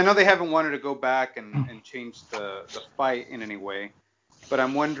 because I know they haven't wanted to go back and change the fight in any way, but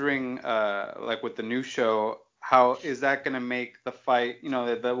I'm wondering, like with the new show, how is that going to make the fight,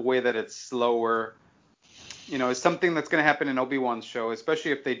 the way that it's slower, is something that's going to happen in Obi-Wan's show,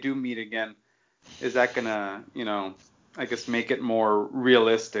 especially if they do meet again. Is that going to, I guess make it more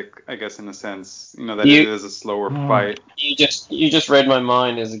realistic, I guess, in a sense, that it is a slower fight. You just read my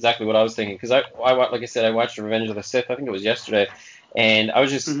mind is exactly what I was thinking, because I like I said, I watched Revenge of the Sith, I think it was yesterday, and I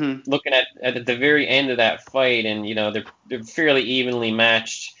was just looking at the very end of that fight, and they're fairly evenly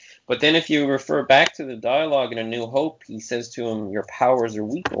matched. But then if you refer back to the dialogue in A New Hope, he says to him, "Your powers are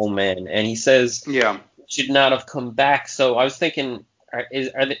weak, old man," and he says, "Yeah, should not have come back." So I was thinking, is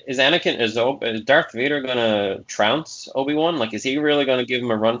Darth Vader gonna trounce Obi-Wan? Like, is he really gonna give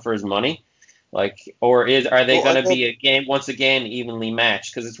him a run for his money? Like, or are they gonna be once again evenly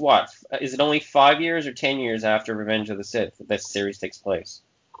matched? Because it's is it only 5 years or 10 years after Revenge of the Sith that this series takes place?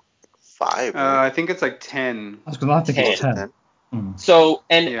 5. I think it's like 10. I think it's 10. So,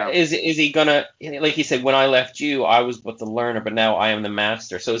 is he gonna, like he said, when I left you, I was but the learner, but now I am the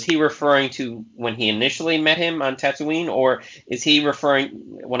master. So is he referring to when he initially met him on Tatooine, or is he referring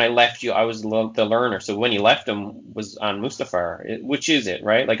when I left you, I was the learner? So when you left him was on Mustafar. Which is it,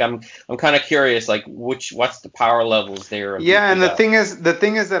 right? Like I'm kind of curious, like what's the power levels there? Yeah, and the thing is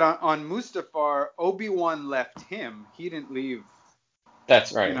that on Mustafar, Obi-Wan left him. He didn't leave.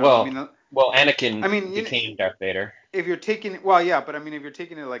 That's right. Anakin became Darth Vader. If you're taking it, if you're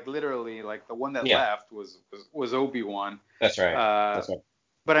taking it like literally, like the one that left was Obi-Wan. That's right.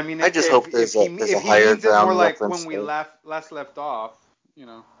 But I mean, I just hope there's a higher means it more like reference when we last left off,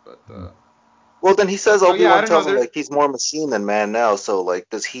 But well, then he says Obi-Wan tells him like he's more machine than man now. So like,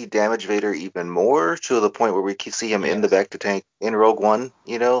 does he damage Vader even more to the point where we see him in the Bacta tank in Rogue One?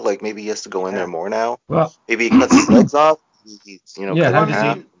 Like maybe he has to go in there more now. Well, maybe he cuts his legs off.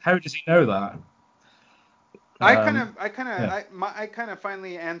 How does he know that? I kind of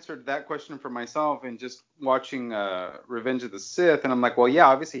finally answered that question for myself in just watching Revenge of the Sith, and I'm like, well, yeah,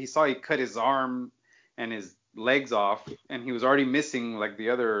 obviously he saw he cut his arm and his legs off, and he was already missing like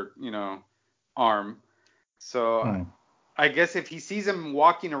the other, arm. So I guess if he sees him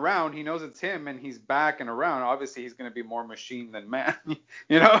walking around, he knows it's him, and he's back and around. Obviously, he's going to be more machine than man,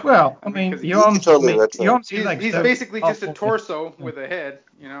 Well, I mean, he's basically just a torso with a head,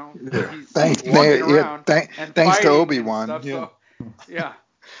 He's thanks to Obi-Wan. Stuff, so, yeah.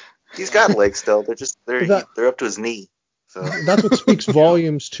 He's got legs still. They're up to his knee. So that's what speaks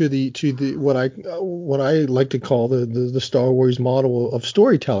volumes to the what I like to call the Star Wars model of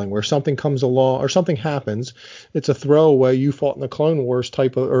storytelling, where something comes along or something happens, it's a throwaway, you fought in the Clone Wars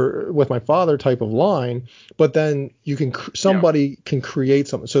type of, or with my father type of line, but then you can somebody can create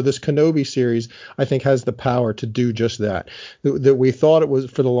something. So this Kenobi series, I think, has the power to do just that. That we thought it was,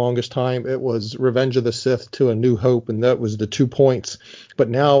 for the longest time, it was Revenge of the Sith to A New Hope, and that was the 2 points. But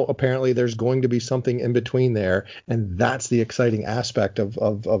now apparently there's going to be something in between there, and that's the exciting aspect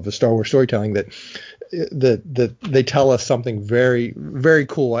of the Star Wars storytelling, that they tell us something very, very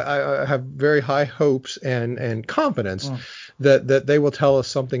cool. I have very high hopes and confidence that they will tell us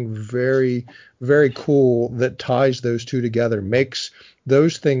something very, very cool that ties those two together, makes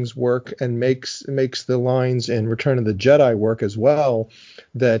those things work, and makes the lines in Return of the Jedi work as well,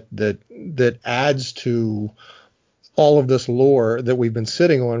 that adds to all of this lore that we've been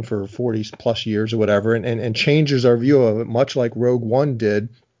sitting on for 40 plus years or whatever, and changes our view of it, much like Rogue One did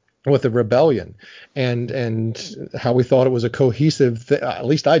with the Rebellion, and how we thought it was a cohesive at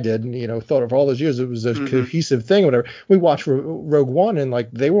least I did, and thought of all those years it was a cohesive thing, whatever. We watched Rogue One, and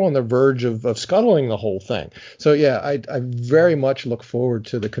like they were on the verge of scuttling the whole thing. So yeah, I very much look forward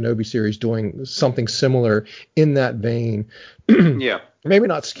to the Kenobi series doing something similar in that vein. Yeah. Maybe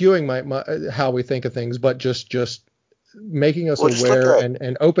not skewing my how we think of things, but just making us Well, just aware look at-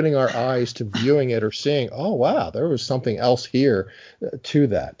 and opening our eyes to viewing it, or seeing, oh wow, there was something else here to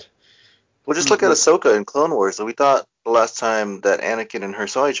that. Well, just look at Ahsoka in Clone Wars. So we thought the last time that Anakin and her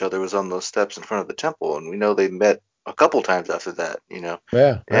saw each other was on those steps in front of the temple, and we know they met a couple times after that, and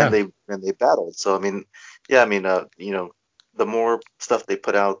they battled. So I mean, the more stuff they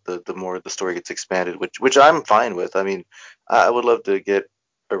put out, the more the story gets expanded, which I'm fine with. I mean, I would love to get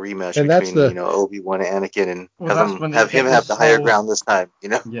a rematch And that's between Obi-Wan and Anakin, and have him have the higher ground this time.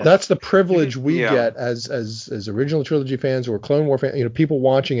 Yeah. That's the privilege we Yeah. get as original trilogy fans or Clone War fans, people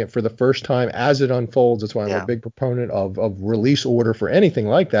watching it for the first time as it unfolds. That's why I'm a big proponent of release order for anything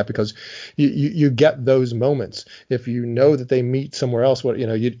like that, because you get those moments. If you know that they meet somewhere else, once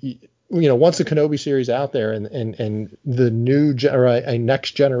the Kenobi series out there, and the new a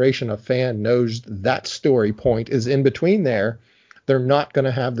next generation of fan knows that story point is in between there, they're not going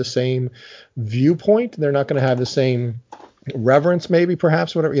to have the same viewpoint. They're not going to have the same reverence, maybe,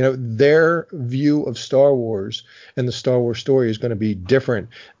 perhaps, whatever. Their view of Star Wars and the Star Wars story is going to be different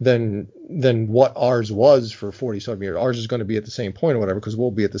than what ours was for 40-something years. Ours is going to be at the same point or whatever, because we'll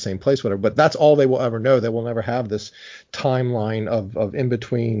be at the same place, whatever. But that's all they will ever know. They will never have this timeline of in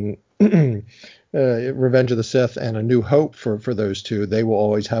between Revenge of the Sith and A New Hope for those two. They will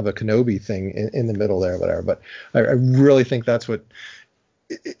always have a Kenobi thing in the middle there, whatever. But I really think that's what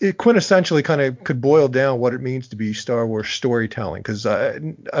it quintessentially kind of could boil down what it means to be Star Wars storytelling, because I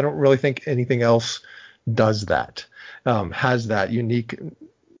don't really think anything else does that, has that unique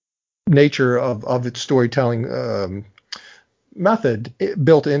nature of its storytelling method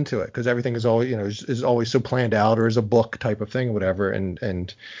built into it, because everything is always is always so planned out, or is a book type of thing or whatever, and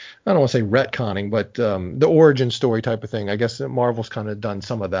I don't want to say retconning, but the origin story type of thing. I guess Marvel's kind of done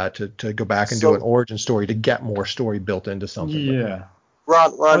some of that to go back and do an origin story to get more story built into something. Yeah.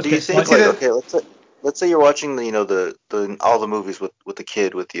 Ron, do you think let's say you're watching the all the movies with the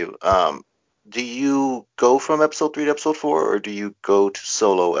kid with you. Do you go from episode 3 to episode 4, or do you go to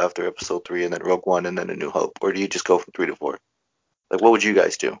Solo after episode 3 and then Rogue One and then A New Hope, or do you just go from 3 to 4? Like, what would you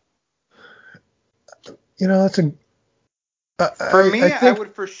guys do? That's a for me. I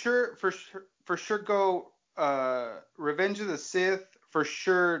would for sure go Revenge of the Sith for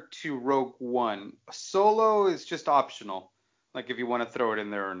sure to Rogue One. Solo is just optional, like if you want to throw it in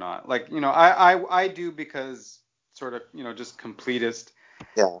there or not. Like I do, because sort of just completist.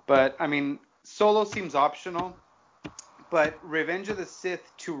 Yeah. But I mean, Solo seems optional. But Revenge of the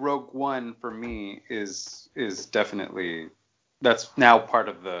Sith to Rogue One for me is definitely, that's now part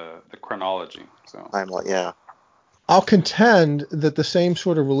of the chronology. So yeah. I'll contend that the same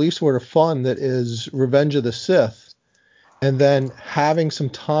sort of release order fun that is Revenge of the Sith, and then having some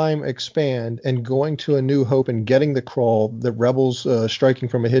time expand and going to A New Hope and getting the crawl, the Rebels striking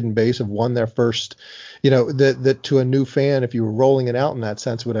from a hidden base have won their first, that to a new fan, if you were rolling it out in that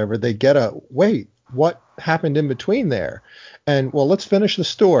sense, whatever, they get wait, what happened in between there? And well, let's finish the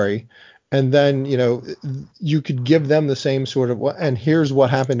story. And then, you could give them the same sort of, and here's what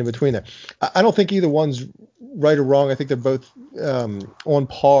happened in between there. I don't think either one's right or wrong. I think they're both on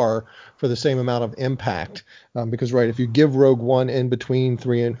par for the same amount of impact. Because, right, if you give Rogue One in between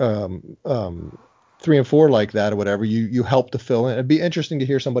 3 and 3 and 4 like that or whatever, you help to fill in. It'd be interesting to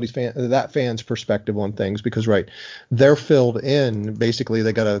hear that fan's perspective on things, because they're filled in. Basically,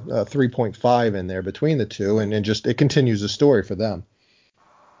 they got a 3.5 in there between the two, and it continues the story for them.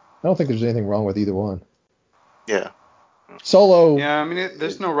 I don't think there's anything wrong with either one. Yeah. Solo. Yeah, I mean,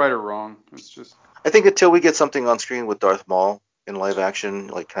 there's no right or wrong. It's just. I think until we get something on screen with Darth Maul in live action,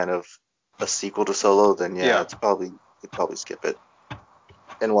 like kind of a sequel to Solo, then you'd probably skip it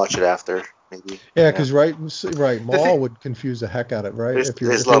and watch it after, maybe. Yeah, because right, Maul would confuse the heck out of it, right? There's If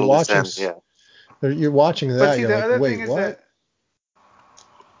you're a lot of loose watching, ends, you're watching that, But see, you're the like, other wait, thing is what?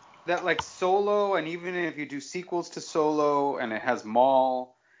 that like Solo, and even if you do sequels to Solo and it has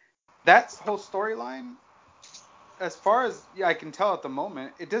Maul, that whole storyline, as far as I can tell at the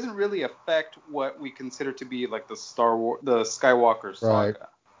moment, it doesn't really affect what we consider to be like the Skywalker saga. Right.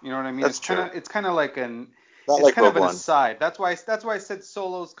 You know what I mean? That's it's kind of like Rogue an One. aside. That's why I said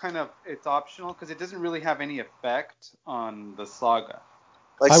Solo's it's optional, because it doesn't really have any effect on the saga.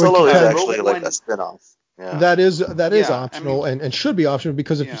 Like I would Solo is contend- actually Rogue like One- a spin-off. Yeah. That is Yeah, optional, I mean- and should be optional,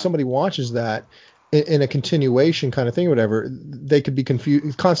 because if somebody watches that in a continuation kind of thing or whatever, they could be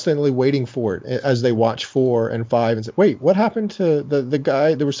confused, constantly waiting for it as they watch 4 and 5 and say, wait, what happened to the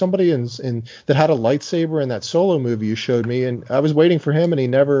guy? There was somebody in that had a lightsaber in that Solo movie you showed me, and I was waiting for him, and he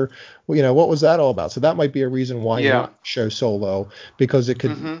never, what was that all about? So that might be a reason why not show Solo, because it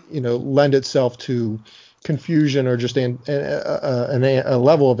could lend itself to confusion, or just a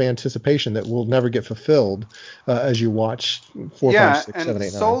level of anticipation that will never get fulfilled as you watch 4, 5, 6, 7, 8, 9.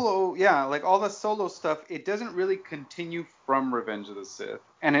 Solo, like all the Solo stuff, it doesn't really continue from Revenge of the Sith,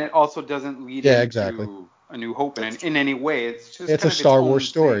 and it also doesn't lead into A New Hope in any way. It's just it's kind a of Star its Wars own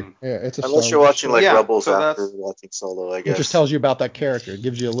story. thing. Yeah, it's a Unless Star you're Wars watching story. like Rebels so after watching Solo, I guess. It just tells you about that character. It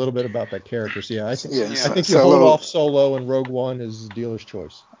gives you a little bit about that character. So I think you Solo, hold off Solo, and Rogue One is dealer's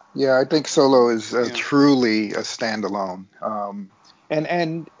choice. Yeah, I think Solo is truly a standalone.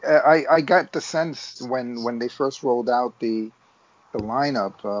 And I got the sense when they first rolled out the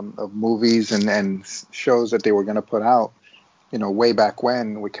lineup of movies and shows that they were going to put out, way back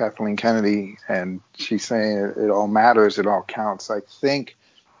when, with Kathleen Kennedy, and she's saying it all matters, it all counts. I think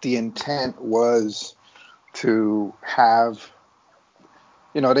the intent was to have,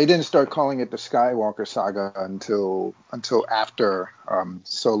 they didn't start calling it the Skywalker saga until after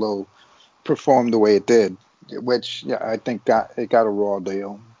Solo performed the way it did, which I think it got a raw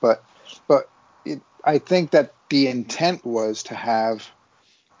deal. But I think that the intent was to have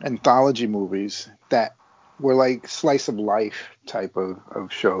anthology movies that were like slice of life type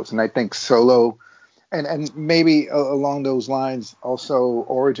of shows, and I think Solo, and maybe along those lines also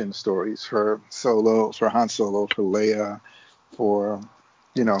origin stories for Solo, for Han Solo, for Leia, for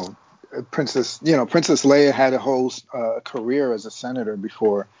Princess Leia had a whole career as a senator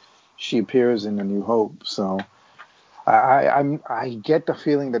before she appears in A New Hope. So I get the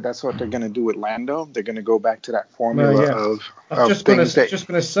feeling that that's what they're going to do with Lando. They're going to go back to that formula of I was things just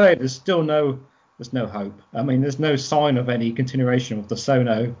going to say there's no hope. I mean, there's no sign of any continuation of the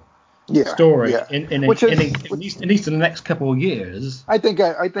Solo story in at least in the next couple of years. I think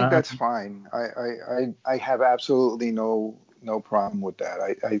that's fine. I have absolutely no problem with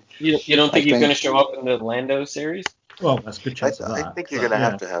that. You don't think he's going to show up in the Lando series? Well, that's a good chance of that. I think you're going to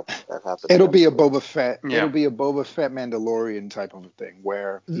have to have that happen. It'll be a Boba Fett. Yeah. It'll be a Boba Fett Mandalorian type of a thing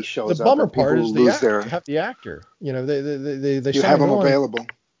where he shows the up bummer and people part is lose you their. have the actor. They You have him available.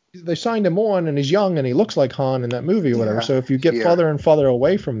 They signed him on, and he's young, and he looks like Han in that movie or whatever. Yeah. So if you get farther and farther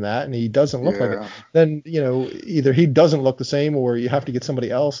away from that, and he doesn't look like it, then either he doesn't look the same, or you have to get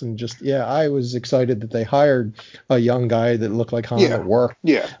somebody else. And I was excited that they hired a young guy that looked like Han at work.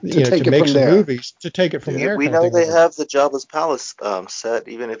 Yeah, to make some movies, to take it from there. We know they have the Jabba's palace set,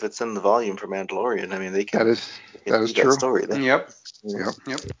 even if it's in the volume for Mandalorian. I mean, they can. That is true. Story then. Yep.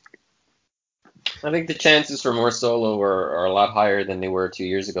 I think the chances for more Solo are a lot higher than they were 2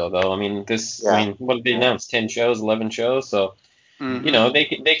 years ago, though. I mean, what did they announce? 10 shows, 11 shows. So,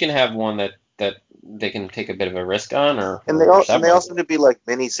 they can have one that they can take a bit of a risk on, they also need to be like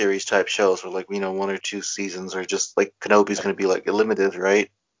mini-series type shows, where 1 or 2 seasons, or just like Kenobi's going to be like limited,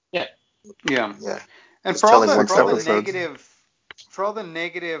 right? Yeah. And Just for all telling the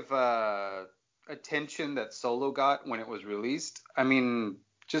negative attention that Solo got when it was released, I mean,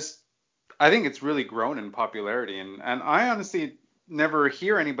 I think it's really grown in popularity, and I honestly never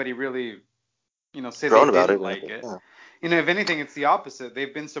hear anybody really, say they didn't like it. Yeah. If anything, it's the opposite.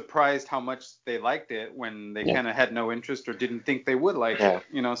 They've been surprised how much they liked it when they kind of had no interest or didn't think they would like it.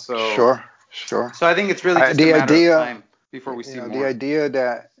 So Sure. So I think it's really just a matter of time before we see more. The idea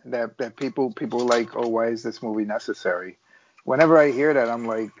that people are like, oh, why is this movie necessary? whenever I hear that, I'm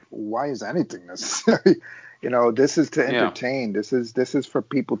like, why is anything necessary? This is to entertain. This is for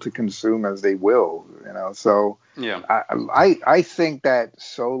people to consume as they will. So Yeah. I think that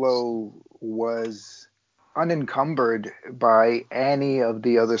Solo was unencumbered by any of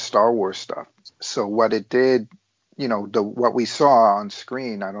the other Star Wars stuff. So what it did, what we saw on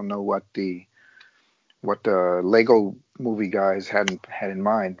screen, I don't know what the Lego movie guys had in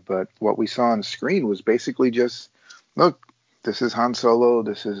mind, but what we saw on screen was basically just, look, this is Han Solo.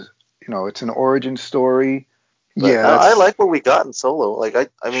 This is, it's an origin story. But Yeah, I like what we got in Solo. Like I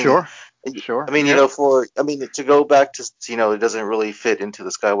mean, sure. I mean, to go back to, it doesn't really fit into the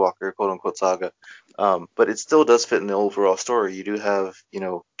Skywalker quote unquote saga, but it still does fit in the overall story. You do have,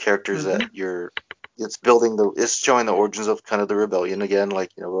 characters that it's showing the origins of kind of the rebellion again,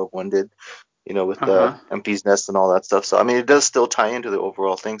 like, Rogue One did, with the MP's Nest and all that stuff. So I mean, it does still tie into the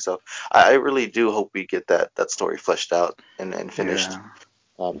overall thing. So I really do hope we get that story fleshed out and finished. Yeah.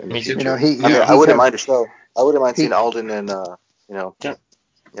 In the Me too. future. He I wouldn't kept, mind a show. I wouldn't mind he, seeing Alden and the rest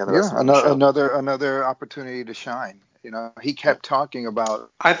of them show. another opportunity to shine. He kept talking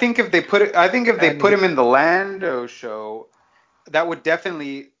about. I think if they put him in the Lando show, that would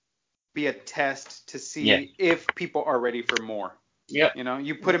definitely be a test to see if people are ready for more. Yeah.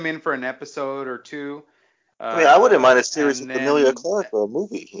 You put him in for an episode or two. I mean, I wouldn't mind a series and with then, Emilia Clarke or a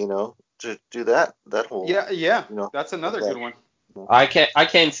movie, to do that whole. Yeah. That's another good one. I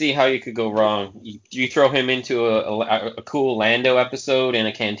can't see how you could go wrong. You throw him into a cool Lando episode in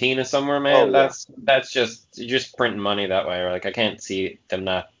a cantina somewhere, man. That's just you're just printing money that way. Like I can't see them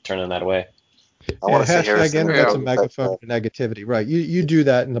not turning that away. I want to see Harrison. That's a megaphone to negativity, right? You do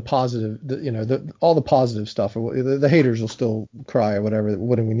that in the positive, all the positive stuff. The haters will still cry or whatever.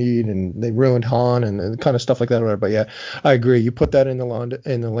 What do we need? And they ruined Han and kind of stuff like that or whatever. But yeah, I agree. You put that in the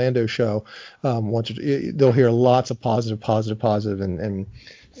Lando show, they'll hear lots of positive, and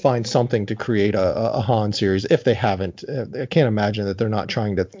find something to create a Han series if they haven't. I can't imagine that they're not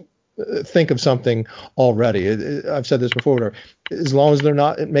trying to think of something already. I've said this before. As long as they're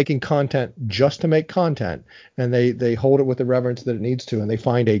not making content just to make content, and they hold it with the reverence that it needs to, and they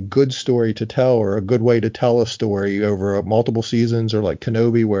find a good story to tell or a good way to tell a story over multiple seasons, or like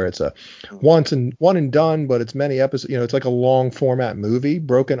Kenobi, where it's a one and done, but it's many episodes. It's like a long format movie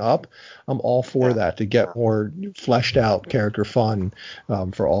broken up. I'm all for that to get more fleshed out character fun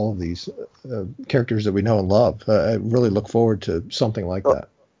for all of these characters that we know and love. I really look forward to something like that.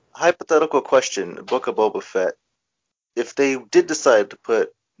 Hypothetical question: Book of Boba Fett. If they did decide to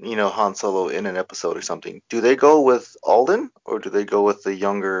put, Han Solo in an episode or something, do they go with Alden or do they go with the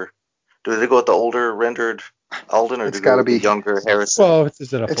younger? Do they go with the older rendered Alden or do they go with the younger Harrison? Well,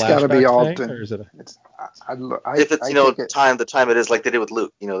 is it a it's got to be Alden. Or is it? If it's the time it is like they did with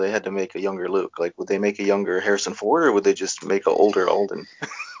Luke, they had to make a younger Luke. Like, would they make a younger Harrison Ford or would they just make an older Alden?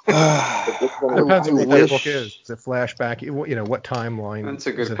 Depends on what that book is. Is it flashback? What timeline? That's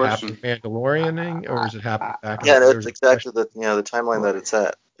a good is it question. Mandalorian or is it happening back? Yeah, that's exactly the timeline that it's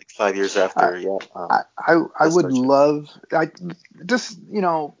at. Like 5 years after. I would love. With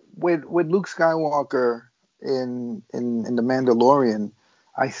Luke Skywalker in the Mandalorian,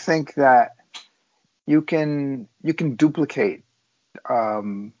 I think that you can duplicate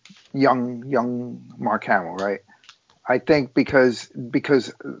young Mark Hamill, right? I think because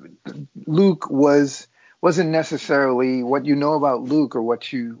Luke wasn't necessarily what you know about Luke, or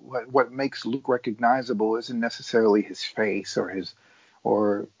what makes Luke recognizable isn't necessarily his face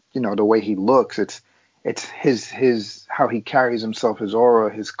or the way he looks. It's his how he carries himself, his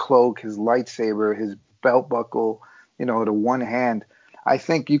aura, his cloak, his lightsaber, his belt buckle, the one hand. I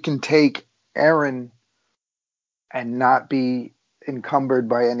think you can take Aaron and not be encumbered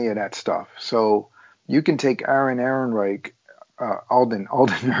by any of that stuff. So you can take Alden Ehrenreich,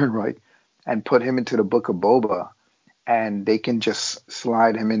 and put him into the Book of Boba, and they can just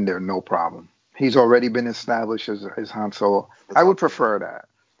slide him in there, no problem. He's already been established as Han Solo. I would prefer that.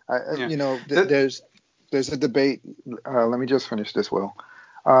 There's a debate. Let me just finish this, Will.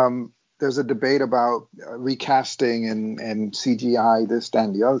 There's a debate about recasting and CGI, this, that,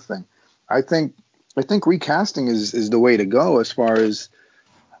 and the other thing. I think recasting is the way to go as far as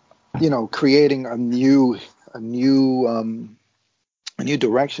creating a new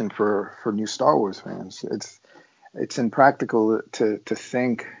direction for new Star Wars fans. It's impractical to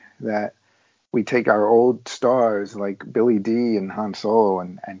think that we take our old stars like Billy Dee and Han Solo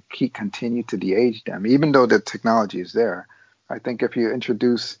and continue to de-age them, even though the technology is there. I think if you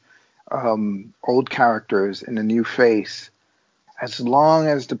introduce old characters in a new face, as long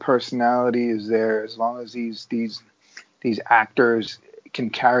as the personality is there, as long as these actors can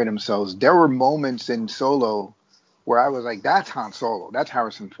carry themselves. There were moments in Solo where I was like, that's Han Solo, that's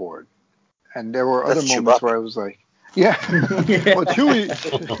Harrison Ford. And there were That's other moments Chewbacca. where I was like, yeah, well, Chewie,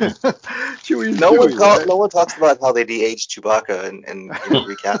 Chewie's No Chewie, right? one talks about how they de-aged Chewbacca and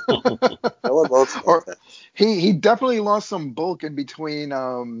recast him. No one talks about Or that. he definitely lost some bulk in between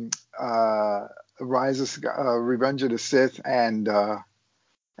Revenge of the Sith and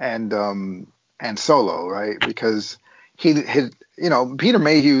Solo, right? Because Peter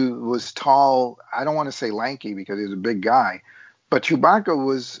Mayhew was tall. I don't want to say lanky because he was a big guy, but Chewbacca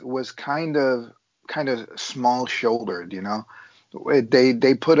was kind of small shouldered.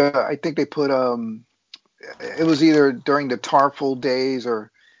 They put it was either during the Tarful days or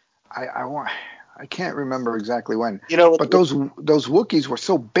I can't remember exactly when. But those Wookiees were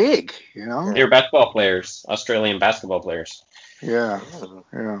so big. They're basketball players, Australian basketball players. Yeah.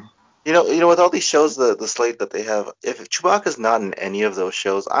 With all these shows, the slate that they have, if Chewbacca's not in any of those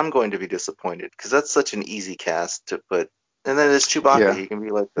shows, I'm going to be disappointed because that's such an easy cast to put. And then it's Chewbacca; Yeah. he can be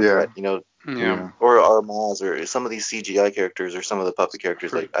like the threat, or Maz, or some of these CGI characters, or some of the puppet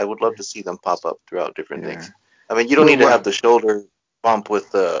characters. Like I would love to see them pop up throughout different things. I mean, you don't need to have the shoulder bump with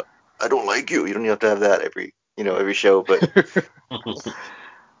the "I don't like you." You don't have to have that every show, but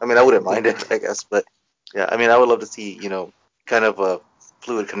I mean, I wouldn't mind it, I guess. But yeah, I mean, I would love to see kind of a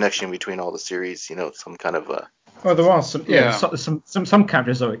fluid connection between all the series. Some kind of Well, there are some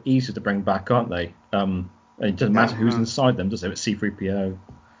characters that are easy to bring back, aren't they? It doesn't matter who's inside them, does it? It's C-3PO,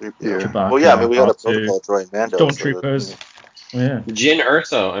 Chewbacca, well, yeah, I mean, we got a R2, protocol droid, Mando, Stormtroopers. Yeah. Jyn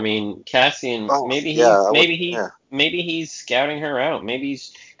Erso. I mean, Cassian. Oh, maybe he's scouting her out. Maybe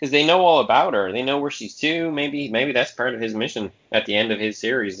he's because they know all about her. They know where she's to. Maybe that's part of his mission at the end of his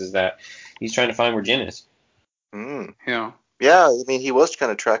series is that he's trying to find where Jyn is. Yeah. Yeah, I mean, he was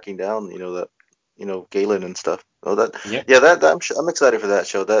kind of tracking down, Galen and stuff. Oh, I'm excited for that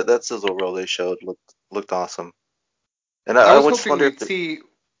show. That sizzle role they showed looked awesome. And I was hoping wondering we'd see.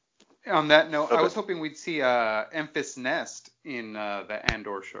 On that note, I was hoping we'd see Enfys Nest in the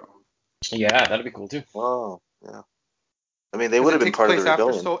Andor show. Yeah, that'd be cool too. Wow. Yeah. I mean, they would have been part of the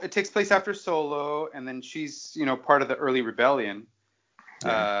rebellion. It takes place after Solo, and then she's part of the early rebellion.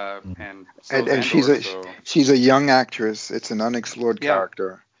 And she's a young actress. It's an unexplored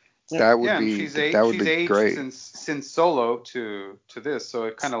character. That would be great. Since Solo to this, so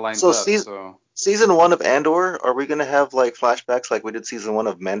it kind of lines up. Season 1 of Andor, are we going to have like flashbacks like we did season 1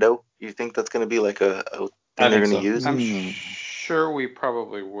 of Mando? You think that's going to be like a thing they're going to use? I'm sure we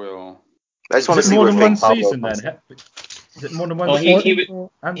probably will. I just want to see more where than one season then. Is it more than one season?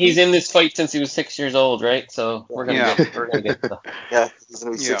 He's in this fight since he was 6 years old, right? So we're gonna get yeah, he's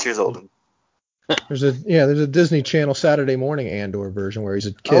gonna be 6 years old. There's a Disney Channel Saturday morning Andor version where he's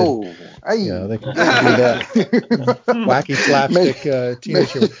a kid. Oh, they can do that. Wacky slapstick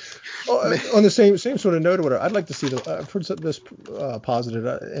teenage humor. On the same sort of note, I'd like to see this posited,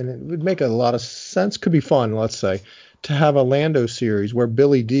 and it would make a lot of sense. Could be fun, let's say, to have a Lando series where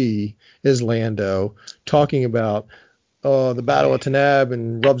Billy D is Lando talking about the Battle of Tanab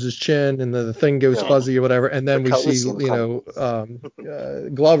and rubs his chin and the thing goes fuzzy or whatever, and then we see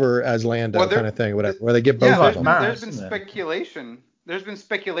Glover as Lando kind of thing, whatever, where they get both of them. There's been speculation. There's been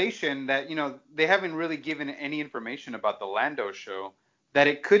speculation that they haven't really given any information about the Lando show. That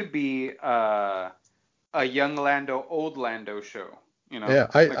it could be a young Lando, old Lando show. Yeah,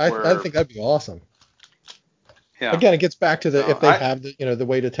 I think that'd be awesome. Yeah. Again, it gets back to if they have the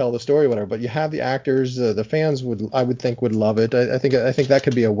way to tell the story, whatever. But you have the actors, the fans would think would love it. I think that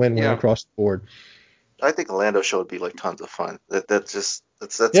could be a win-win across the board. I think a Lando show would be like tons of fun. That's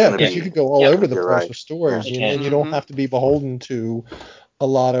gonna be. You could go all over the place with stories, and you don't have to be beholden to a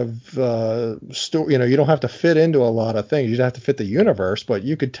lot of story. You don't have to fit into a lot of things. You don't have to fit the universe, but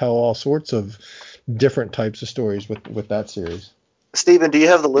you could tell all sorts of different types of stories with that series. Steven, do you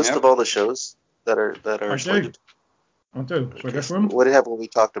have the list of all the shows that are slated? I do. For this room? What did have when we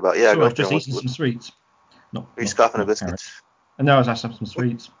talked about? Yeah, I was just eating some sweets. Are you scoffing a biscuit? No, I was having some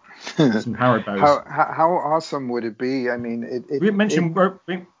sweets. Some Haribos. How awesome would it be? I mean, we didn't mention Rogue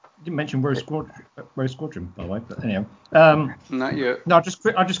Squadron, by the way. But anyhow, not yet. No, I'll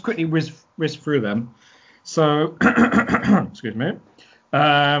just quickly whiz through them. So, excuse me.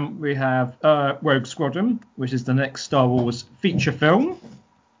 We have Rogue Squadron, which is the next Star Wars feature film.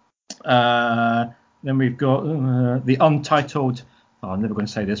 Then we've got the untitled. I'm never going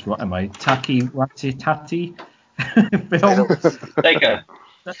to say this right, am I? Taki Watiti film.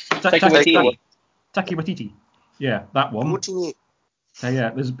 Taki Watiti. Yeah, that one.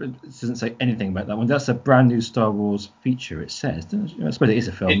 Yeah, this doesn't say anything about that one. That's a brand new Star Wars feature. It says. I suppose it is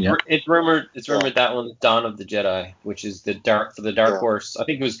a film. It's rumored that one is Dawn of the Jedi, which is the Dark Horse. I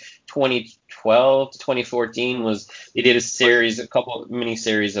think it was 2012 to 2014 was they did a couple of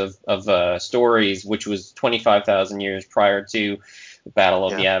mini-series of stories, which was 25,000 years prior to the Battle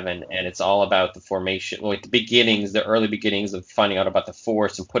of Yavin, and it's all about the formation, like the early beginnings of finding out about the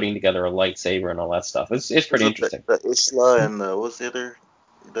Force and putting together a lightsaber and all that stuff. It's pretty interesting. The Isla and what was the other,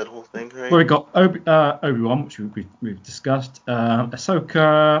 that whole thing, right? Well, we got Obi-Wan, which we've discussed,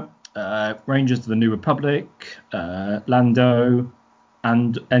 Ahsoka, Rangers of the New Republic, Lando,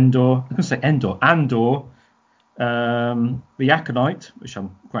 and Endor. I was going to say Andor, the Acolyte, which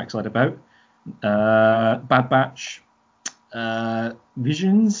I'm quite excited about, Bad Batch,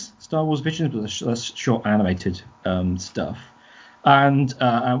 Visions, Star Wars Visions, but that's short animated stuff. And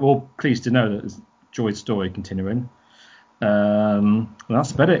we're pleased to know that there's Joy's story continuing. Well,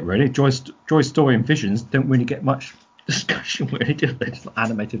 that's about it, really. Joy's story and Visions don't really get much discussion, really, do they? Just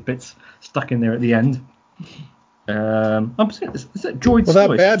animated bits stuck in there at the end. I'm saying, is that Joy's story? Well,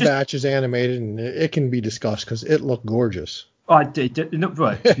 that Bad Batch is animated, and it can be discussed because it looked gorgeous. I did. It looked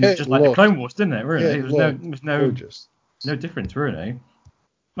right, just like the Clone Wars, didn't it? Really, there was gorgeous. No difference, really.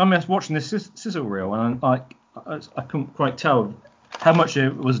 I mean, I was watching this sizzle reel, and I couldn't quite tell how much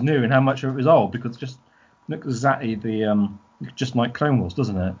it was new and how much it was old, because it just looked exactly just like Clone Wars,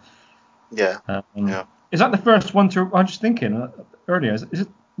 doesn't it? Yeah. Yeah. Is that the first one to? I'm just thinking earlier. Is it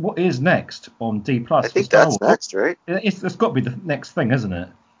what is next on D+? I think that's next, right? It's got to be the next thing, isn't it?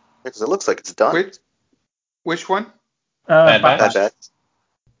 Because it looks like it's done. Wait, which one? Bad Batch.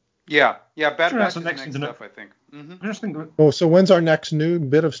 Yeah, Bad Batch is next next stuff, I think. Mm-hmm. I just think. Oh, so when's our next new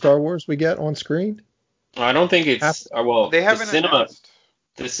bit of Star Wars we get on screen? I don't think it's they haven't announced.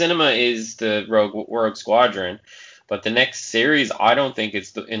 The cinema is the Rogue Squadron, but the next series I don't think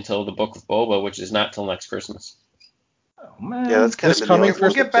it's until the Book of Boba, which is not till next Christmas. Oh man, yeah, that's kind of coming.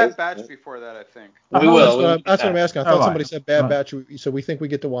 We'll get Bad Batch before that, I think. We will. That's what I'm asking. I thought somebody said Bad Right. Batch, so we think we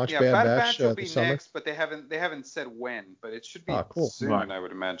get to watch Bad Batch. Bad Batch will be this summer. next, but they haven't said when, but it should be cool. soon, Right. I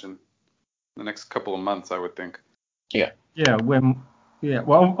would imagine. The next couple of months, I would think. Yeah. Well,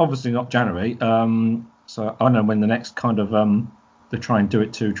 obviously not January. So I don't know when the next kind of they try and do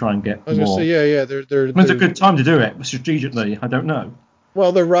it to try and get I was more. gonna say, yeah. When's a good time to do it strategically? I don't know.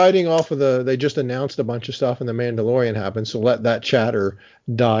 Well, they're riding off of they just announced a bunch of stuff and The Mandalorian happened, so let that chatter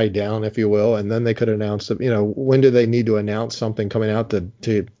die down, if you will, and then they could announce when do they need to announce something coming out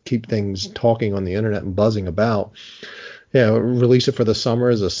to keep things talking on the internet and buzzing about. Yeah, release it for the summer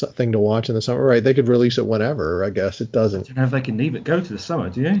as a thing to watch in the summer, right? They could release it whenever, I guess. It doesn't. I don't know if they can leave it go to the summer,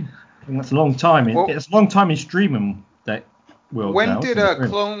 do you? I think that's a long time. It's a long time in streaming that world. When now, did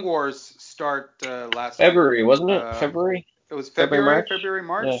Clone Wars start last February, week? wasn't it? February? It was February,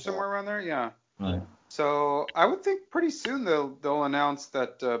 March, yeah. somewhere around there, yeah. Right. So I would think pretty soon they'll announce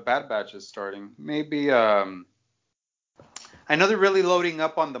that Bad Batch is starting. Maybe I know they're really loading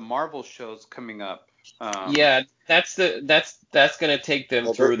up on the Marvel shows coming up. Yeah, that's gonna take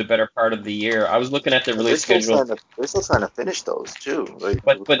them through the better part of the year. I was looking at the release schedule. They're still trying to finish those too.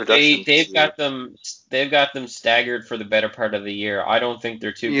 But they've got them staggered for the better part of the year. I don't think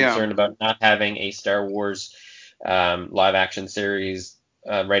they're too concerned about not having a Star Wars live action series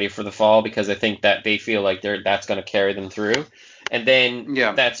ready for the fall, because I think that they feel like that's going to carry them through. And then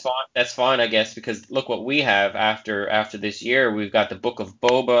that's fine, I guess, because look what we have after this year. We've got the Book of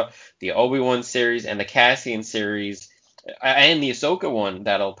Boba, the Obi-Wan series, and the Cassian series, and the Ahsoka one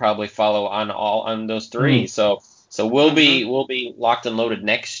that'll probably follow on those three. So we'll be locked and loaded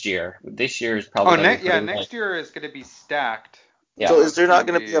next year. This year is probably next year is going to be stacked. Yeah. So is there not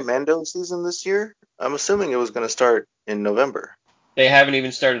going to be a Mando season this year? I'm assuming it was going to start in November. They haven't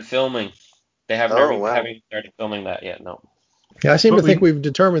even started filming. They haven't started filming that yet. No. Yeah, I seem to think we've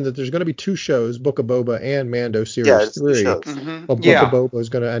determined that there's going to be two shows, Book of Boba and Mando Series 3. Mm-hmm. Well, Book of Boba is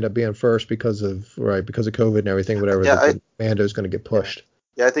going to end up being first because of COVID and everything, whatever. Mando is going to get pushed.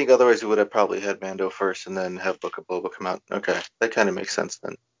 Yeah, I think otherwise we would have probably had Mando first and then have Book of Boba come out. Okay, that kind of makes sense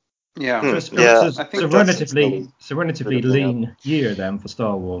then. Yeah. It's a relatively lean year then for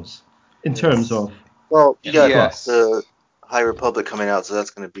Star Wars in terms of. Well, you got the High Republic coming out, so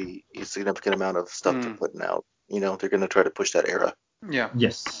that's going to be a significant amount of stuff they're putting out. They're going to try to push that era. Yeah.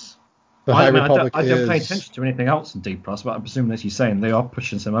 Yes. The High Republic I don't pay attention to anything else in D+, but I'm presuming, as you're saying, they are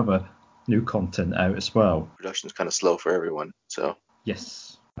pushing some other new content out as well. Production's kind of slow for everyone, so.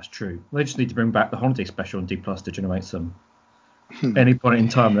 Yes, that's true. They just need to bring back the holiday special on D+ to generate some. Any point in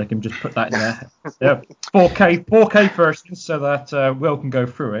time, they can just put that in there. Yeah, 4K versions, so that Will can go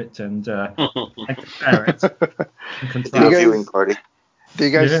through it and compare it. Do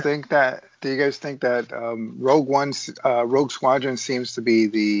you guys think that Rogue Squadron seems to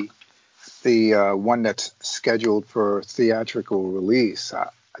be the one that's scheduled for theatrical release?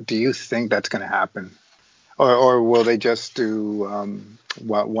 do you think that's going to happen, or will they just do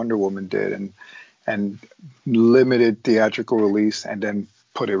what Wonder Woman did and limited theatrical release and then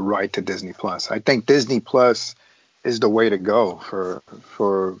put it right to Disney Plus? I think Disney Plus is the way to go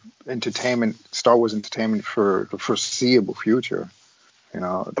for entertainment, Star Wars entertainment for the foreseeable future. You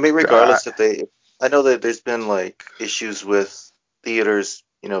know, I mean, regardless I know that there's been like issues with theaters,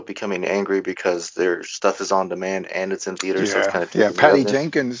 becoming angry because their stuff is on demand and it's in theaters, so it's kind of taking Patty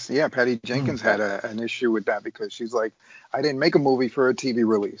revenue. Jenkins had an issue with that because she's like, I didn't make a movie for a TV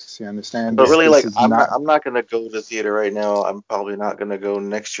release. You understand? But really, This like, is I'm not going to go to the theater right now. I'm probably not going to go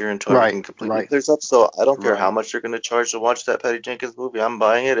next year until everything completely clears up. So I don't care how much they're going to charge to watch that Patty Jenkins movie. I'm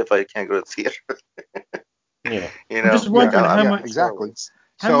buying it if I can't go to the theater. Yeah. I'm just wondering how much. Exactly.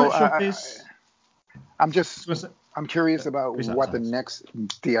 How much of this? I'm curious about what the next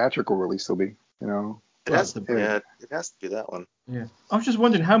theatrical release will be. It has to be that one. Yeah, I was just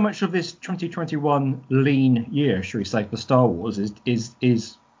wondering how much of this 2021 lean year, should we say, for Star Wars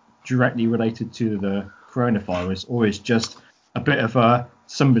is directly related to the coronavirus, or is just a bit of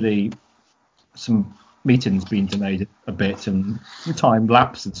some meetings being delayed a bit and time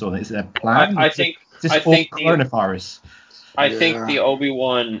lapse and so on. Is there a plan? I think coronavirus. I think the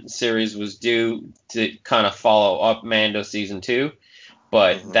Obi-Wan series was due to kind of follow up Mando season 2,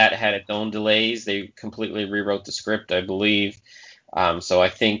 but that had its own delays. They completely rewrote the script, I believe. So I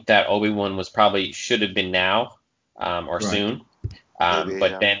think that Obi-Wan should have been now or soon.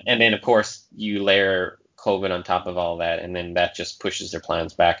 Then of course you layer COVID on top of all that, and then that just pushes their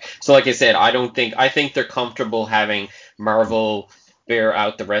plans back. So like I said, I think they're comfortable having Marvel bear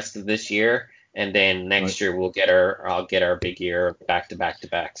out the rest of this year. And then next year I'll get our big year back to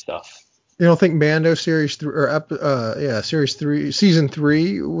back stuff. You don't think Mando series 3 or series 3 season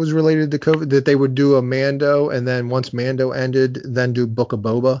 3 was related to COVID, that they would do a Mando and then once Mando ended then do Book of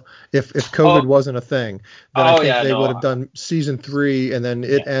Boba if COVID wasn't a thing, then I think they would have done season 3 and then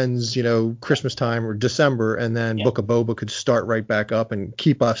it ends Christmas time or December, and then Book of Boba could start right back up and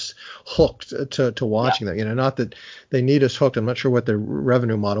keep us hooked to watching that. Not that they need us hooked. I'm not sure what the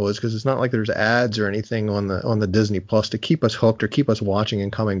revenue model is, because it's not like there's ads or anything on the Disney Plus to keep us hooked or keep us watching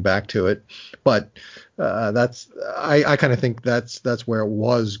and coming back to it. But I kind of think that's where it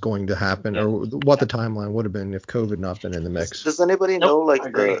was going to happen, or what the timeline would have been if COVID not been in the mix. Does anybody know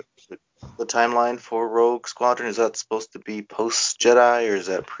the timeline for Rogue Squadron? Is that supposed to be post Jedi, or is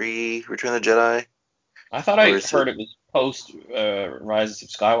that pre Return of the Jedi? I thought I heard it was post Rise of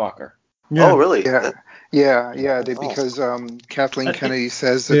Skywalker. Yeah. Oh, really? Because Kathleen Kennedy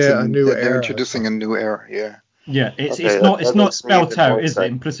says they're introducing a new era. Yeah. Yeah, it's not spelled out, is it,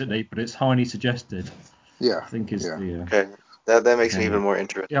 implicitly, but it's highly suggested. Yeah, I think is the. Okay, that makes me even more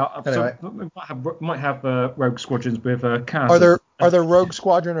interested. Yeah, anyway. So we might have Rogue Squadrons with Kaz. Are there Rogue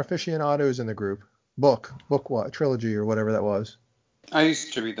Squadron aficionados in the group? Book what trilogy or whatever that was. I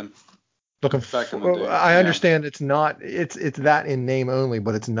used to read them. I understand it's not it's that in name only,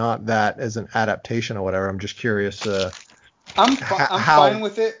 but it's not that as an adaptation or whatever. I'm just curious. I'm fine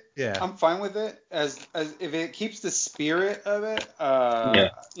with it. Yeah. I'm fine with it as if it keeps the spirit of it.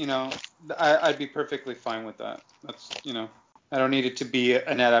 I'd be perfectly fine with that. That's I don't need it to be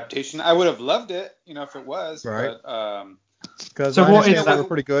an adaptation. I would have loved it, if it was. Right. But because I understand they were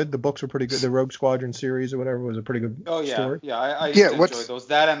pretty good. The books were pretty good. The Rogue Squadron series or whatever was a pretty good story. Yeah, I used to enjoy those.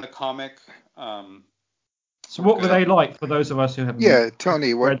 That and the comic. So what were they like for those of us who haven't? Yeah,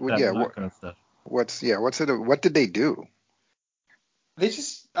 Tony. What kind of stuff. What did they do? They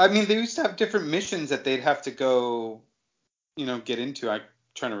used to have different missions that they'd have to go, get into. I'm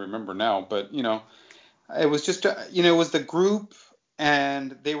trying to remember now, but it was just, it was the group,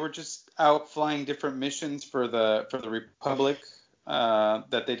 and they were just out flying different missions for the Republic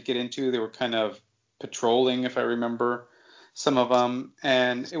that they'd get into. They were kind of patrolling, if I remember, some of them,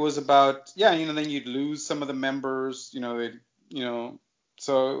 and it was about, then you'd lose some of the members,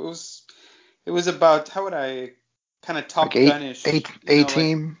 so it was about, how would I kind of Top Gun-ish.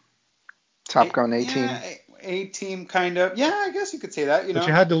 A-Team? Top Gun A-Team? Yeah, A-Team kind of. Yeah, I guess you could say that, But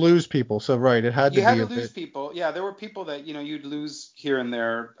you had to lose people, so right, it had to be. You had to lose people. Yeah, there were people that, you'd lose here and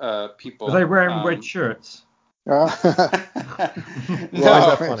there, people. Were they wearing red shirts? No. Why is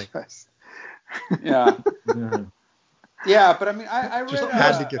that funny? Yeah. Yeah, but I mean, I read. Just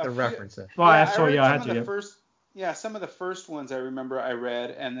had to get the reference in. I had to. Some of the first ones I remember I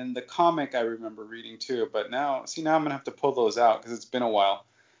read, and then the comic I remember reading too. But now I'm gonna have to pull those out because it's been a while.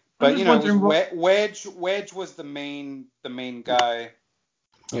 But Wedge was the main guy.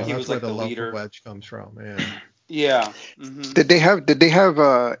 Yeah, he was like the leader. Wedge comes from. Yeah. Yeah. Mm-hmm. Did they have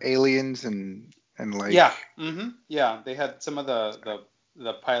aliens and like? Yeah. Mm-hmm. Yeah, they had some of the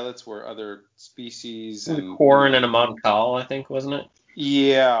the pilots were other species and Quarren and a Montcalm, I think, wasn't it?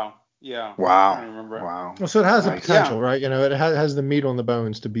 Yeah. Wow. I remember. Wow. Well, so it has the Nice. potential, right? It has the meat on the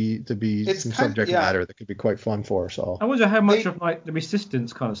bones to be It's some kind- subject yeah. matter that could be quite fun for us all. I wonder how much of like the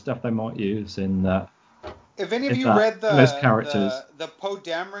resistance kind of stuff they might use in that. If any of Is you that- read those characters. the Poe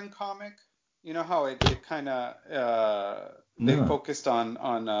Dameron comic, you know how it kind of they No. focused on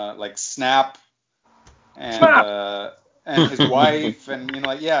like Snap and Snap! And his wife and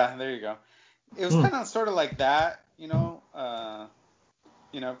there you go. It was Hmm. kind of sort of like that,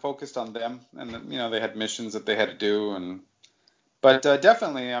 focused on them and they had missions that they had to do but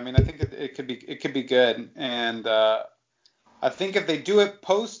definitely, I mean, I think it could be good and I think if they do it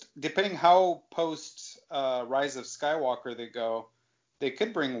depending how post Rise of Skywalker they go, they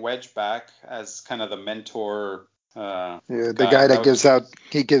could bring Wedge back as kind of the mentor. The guy that gives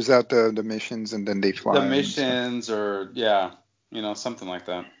out the missions and then they fly. The missions or something like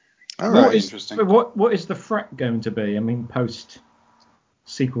that. All What right. is, Interesting. but what is the threat going to be? I mean, post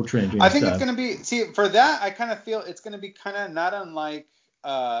sequel trilogy. I think it's instead. going to be. For that, I kind of feel it's going to be kind of not unlike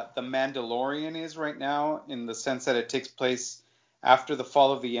The Mandalorian is right now, in the sense that it takes place after the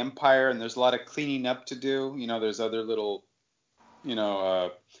fall of the Empire, and there's a lot of cleaning up to do. There's other little,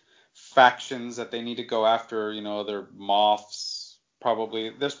 factions that they need to go after. Other Moffs probably.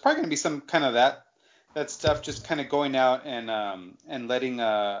 There's probably going to be some kind of that stuff just kind of going out and letting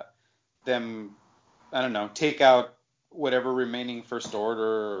them, I don't know, take out whatever remaining First Order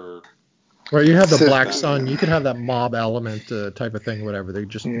or. Right, you have the Sith- Black Sun. You could have that mob element type of thing, whatever. They're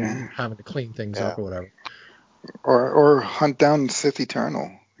just Yeah. having to clean things up or whatever. Or hunt down Sith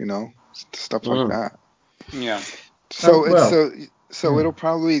Eternal, stuff like that. Yeah. So well, it'll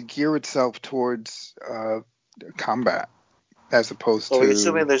probably gear itself towards combat as opposed So to. are you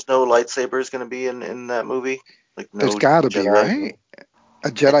assuming there's no lightsabers going to be in that movie? Like no There's got to be, Jedi? right? A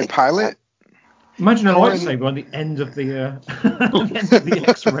Jedi pilot? Imagine a Or- lightsaber on the end of the end of the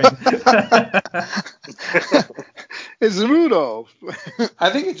X-ring. It's Rudolph. I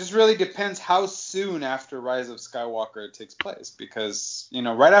think it just really depends how soon after Rise of Skywalker it takes place, because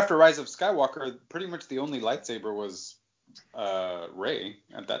right after Rise of Skywalker, pretty much the only lightsaber was Rey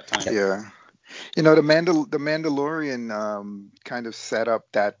at that time. Yeah. The Mandalorian kind of set up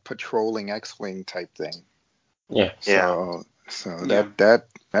that patrolling X-wing type thing. Yeah. So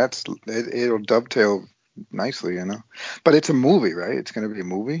it'll dovetail nicely, But it's a movie, right? It's going to be a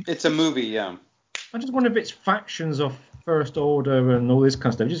movie. It's a movie, yeah. I just wonder if it's factions of First Order and all this kind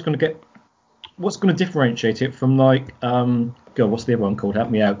of stuff. Just going to get what's going to differentiate it from like what's the other one called? Help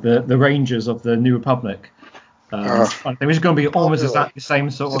me out. The Rangers of the New Republic. I think it's going to be almost exactly the same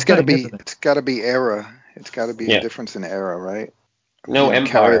sort of thing. It's got to be era. It's got to be a difference in era, right? No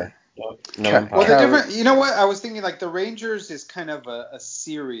Empire. No Empire. Well, the different. You know what? I was thinking like the Rangers is kind of a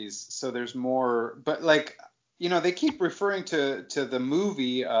series, so there's more. But like they keep referring to the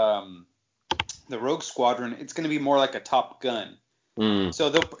movie, the Rogue Squadron. It's going to be more like a Top Gun.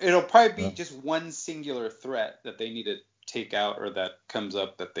 So it'll probably be just one singular threat that they need to take out, or that comes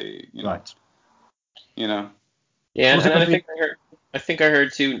up that they Right. Yeah, and I think I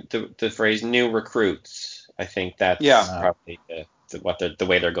heard too the phrase new recruits. I think that's probably the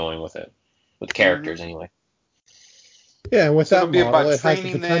way they're going with it, with the characters anyway. Yeah, and with so that it'll be model, about it has the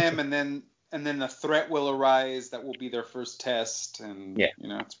training potential. them, and then a threat will arise that will be their first test, and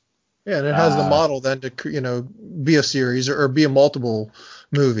it's. Yeah, and it has the model then to be a series or be a multiple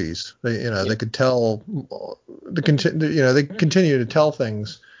movies. They could tell they continue to tell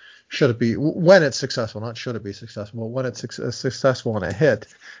things. Should it be when it's successful? Not should it be successful, but when it's successful and a hit,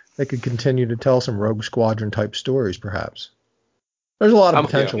 they could continue to tell some Rogue Squadron type stories. Perhaps there's a lot of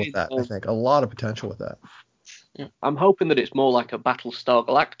potential with that. I think a lot of potential with that. I'm hoping that it's more like a Battlestar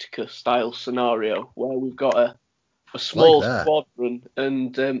Galactica style scenario where we've got a small squadron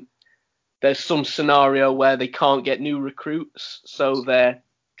and there's some scenario where they can't get new recruits, so they're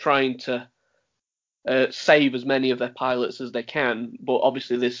trying to save as many of their pilots as they can, but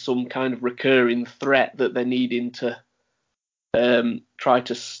obviously there's some kind of recurring threat that they're needing to try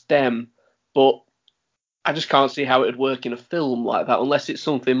to stem. But I just can't see how it would work in a film like that, unless it's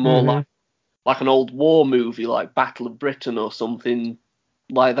something more like an old war movie, like Battle of Britain or something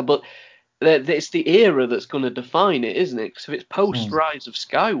like that. But it's the era that's going to define it, isn't it? Because if it's post Rise of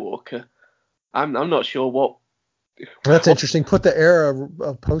Skywalker, I'm not sure what. That's interesting. Put the era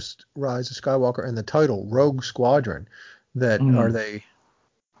of post Rise of Skywalker in the title, Rogue Squadron. That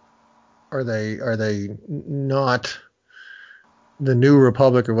are they not the New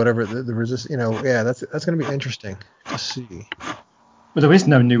Republic or whatever the resist? That's going to be interesting to see. But there is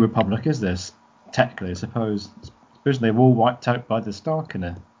no New Republic, is there? Technically, I suppose. originally were all wiped out by the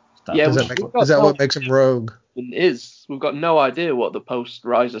Starkiller stuff. Yeah, Is that what makes him rogue? We've got no idea what the post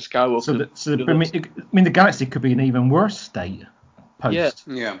Rise of Skywalker. I mean, the galaxy could be an even worse state post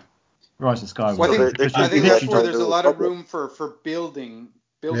Yeah. Rise of Skywalker. Well, I think that's where there's a lot of bubble. room for building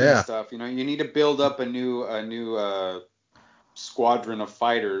Yeah. stuff. You know, you need to build up a new squadron of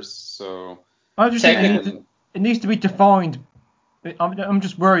fighters. So I just think it needs to be defined. I'm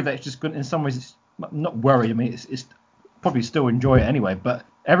just worried that it's just going, in some ways, it's not worried. I mean, it's probably still enjoy it anyway. But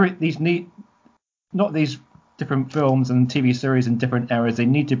not these different films and TV series in different eras.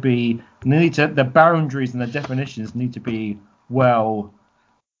 The boundaries and the definitions need to be well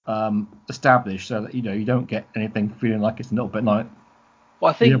established, so that you don't get anything feeling like it's a little bit like.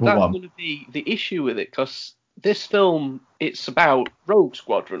 Well, I think that's going to be the issue with it, because this film, it's about Rogue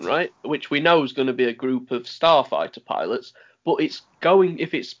Squadron, right? Which we know is going to be a group of starfighter pilots, but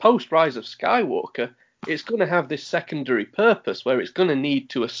if it's post Rise of Skywalker, it's going to have this secondary purpose where it's going to need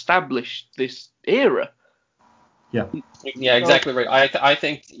to establish this era. Yeah, exactly right. I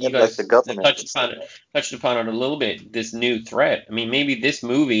think you guys touched upon it a little bit. This new threat. I mean, maybe this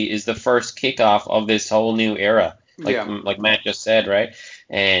movie is the first kickoff of this whole new era. Like Matt just said, right?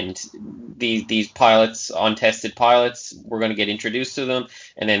 And these pilots, untested pilots, we're going to get introduced to them,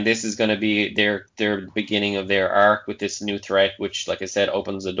 and then this is going to be their beginning of their arc with this new threat, which, like I said,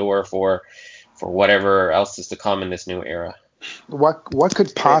 opens the door for whatever else is to come in this new era. What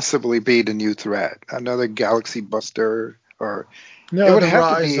could possibly be the new threat? Another galaxy buster, or no? It would the have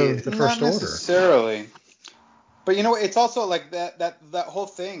rise to be, of the First not Order. necessarily. But it's also like that whole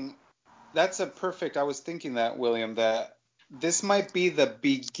thing. That's a perfect. I was thinking that, William, that this might be the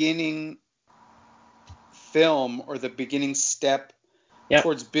beginning film or the beginning step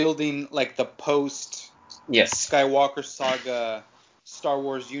towards building like the post Skywalker saga Star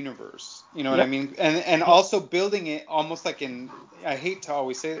Wars universe. You know what I mean? And also building it almost like I hate to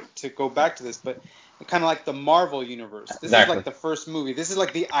always say it, to go back to this, but kind of like the Marvel universe. This is like the first movie. This is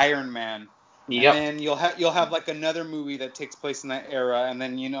like the Iron Man. Yep. And then you'll have like another movie that takes place in that era, and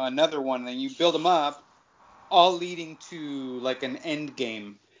then another one, and then you build them up, all leading to like an end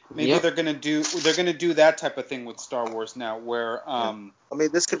game. Maybe they're gonna do that type of thing with Star Wars now, where I mean,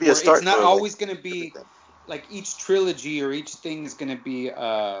 this could be a start. It's not always gonna be like each trilogy or each thing is gonna be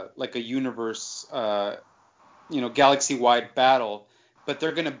like a universe, galaxy-wide battle, but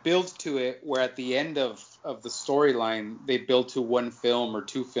they're gonna build to it where at the end of the storyline they build to one film or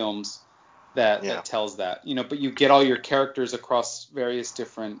two films. That tells that, but you get all your characters across various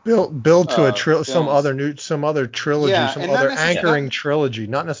different build to some other trilogy, some other anchoring trilogy,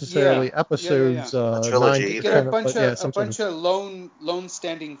 not necessarily episodes. Trilogy. You get a bunch of lone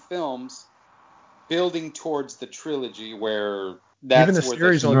standing films building towards the trilogy, where that's even the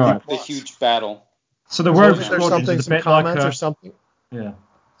where series the huge battle. So the Rogue Squadron is a bit like or something. Yeah.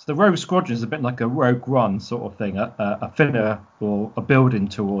 So the Rogue Squadron is a bit like a Rogue One sort of thing, a filler or a building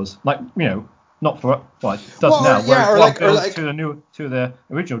towards, like, not for what it does now. Yeah, or like to the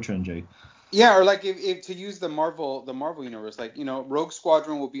original trilogy. Yeah, or like if to use the Marvel universe, like Rogue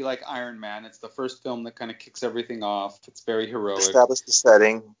Squadron will be like Iron Man. It's the first film that kind of kicks everything off. It's very heroic. Establish the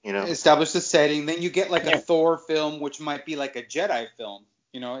setting, Establish the setting. Then you get like a Thor film, which might be like a Jedi film.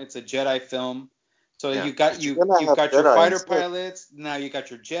 It's a Jedi film. So you've got your fighter pilots. Now you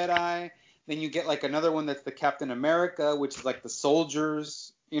got your Jedi. Then you get like another one that's the Captain America, which is like the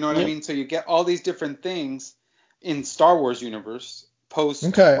soldiers. You know what I mean? So you get all these different things in Star Wars universe post.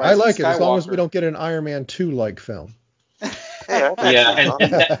 Okay, Rise I like it as long as Skywalker. we don't get an Iron Man 2 like film. That's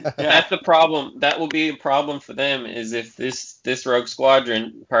the problem. That will be a problem for them, is if this Rogue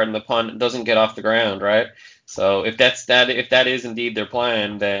Squadron, pardon the pun, doesn't get off the ground, right? So if that is indeed their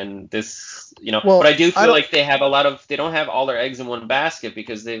plan, then this, but I do feel like they don't have all their eggs in one basket,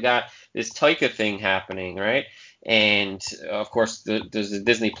 because they've got this Taika thing happening, right? And of course there's a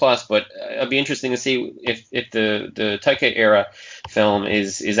Disney Plus, but it'll be interesting to see if the Taika era film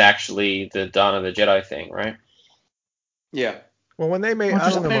is actually the Dawn of the Jedi thing, right? Yeah. Well, when they made, I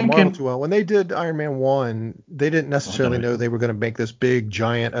don't know Marvel too well. When they did Iron Man 1, they didn't necessarily know they were going to make this big,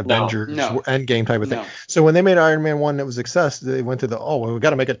 giant Avengers Endgame type of thing. So when they made Iron Man 1 that was a success, they went to we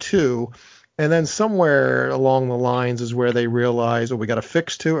got to make a 2. And then somewhere along the lines is where they realize, we got to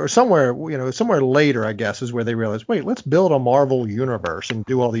fix 2, or somewhere later, I guess, is where they realize, wait, let's build a Marvel universe and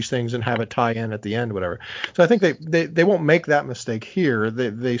do all these things and have it tie in at the end, whatever. So I think they won't make that mistake here.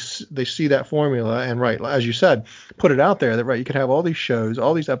 They see that formula and, right, as you said, put it out there that, right, you could have all these shows,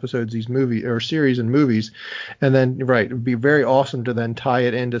 all these episodes, these movies or series and movies, and then, right, it would be very awesome to then tie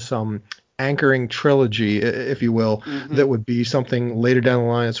it into some anchoring trilogy, if you will, that would be something later down the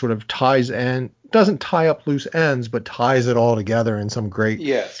line that sort of ties doesn't tie up loose ends, but ties it all together in some great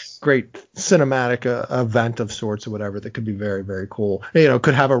cinematic event of sorts or whatever that could be very, very cool.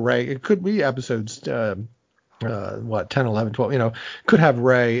 Could have a Rey. It could be episodes 10, 11, 12, could have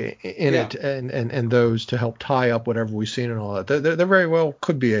Rey in it and those to help tie up whatever we've seen and all that. There very well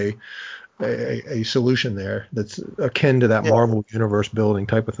could be a solution there that's akin to that Marvel universe building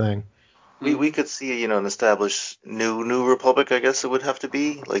type of thing. We could see, an established new republic, I guess it would have to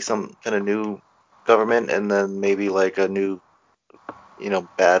be, like some kind of new government, and then maybe like a new,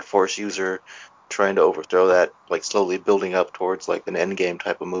 bad force user trying to overthrow that, like slowly building up towards like an Endgame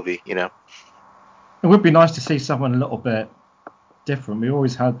type of movie, It would be nice to see someone a little bit different. We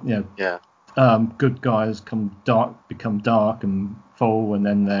always had, good guys become dark and fall, and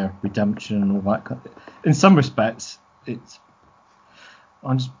then their redemption and all that. In some respects, it's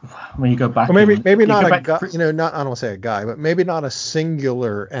when you go back. Well, maybe not a guy. I don't want to say a guy, but maybe not a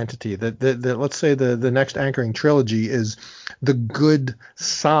singular entity. That let's say the next anchoring trilogy is the good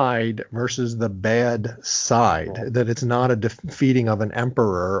side versus the bad side. That it's not a defeating of an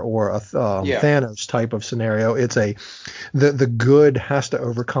emperor or a Thanos type of scenario. It's the good has to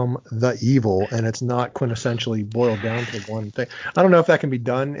overcome the evil, and it's not quintessentially boiled down to one thing. I don't know if that can be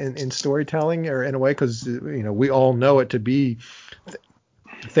done in storytelling or in a way, because we all know it to be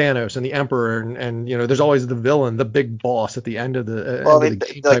Thanos and the Emperor, and there's always the villain, the big boss at the end of the end of the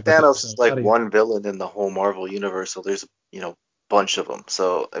game. Like Thanos is like one villain in the whole Marvel universe, so there's bunch of them.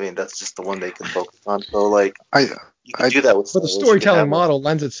 So I mean, that's just the one they can focus on. So like, you can do that with. But the storytelling model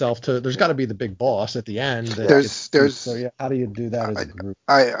lends itself to there's got to be the big boss at the end. So how do you do that as a group?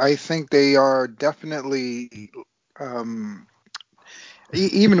 I think they are definitely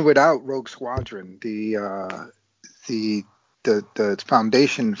even without Rogue Squadron, the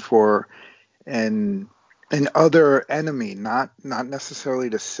foundation for an other enemy, not necessarily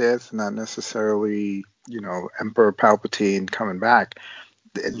the Sith, not necessarily Emperor Palpatine coming back.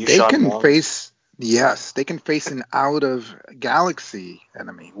 They can face an out of galaxy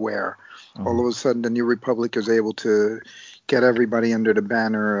enemy where all of a sudden the New Republic is able to get everybody under the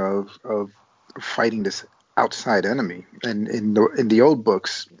banner of fighting this outside enemy. And in the old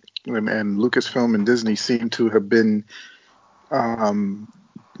books, and Lucasfilm and Disney seem to have been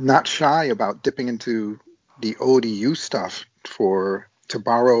not shy about dipping into the ODU stuff to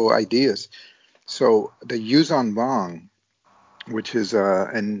borrow ideas. So the Yuuzhan Vong, which is a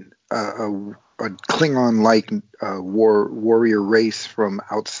Klingon-like warrior race from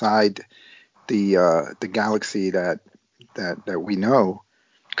outside the galaxy that we know,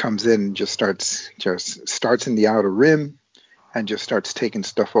 comes in and just starts in the Outer Rim and just starts taking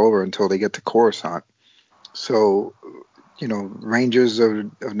stuff over until they get to Coruscant. So Rangers of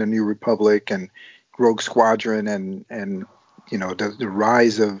the New Republic and Rogue Squadron and the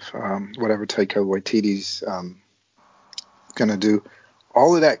rise of whatever Taika Waititi's gonna do,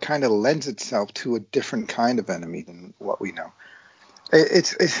 all of that kind of lends itself to a different kind of enemy than what we know.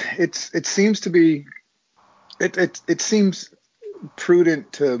 It seems to be it seems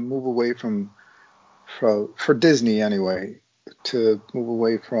prudent to move away from for Disney anyway, to move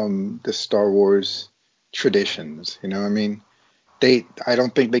away from the Star Wars traditions. I mean, I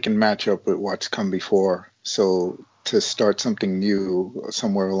don't think they can match up with what's come before. So to start something new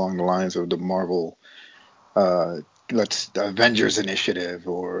somewhere along the lines of the Marvel, the Avengers Initiative,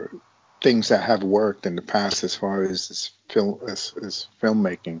 or things that have worked in the past as far as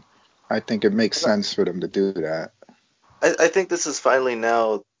filmmaking, I think it makes sense for them to do that. I think this is finally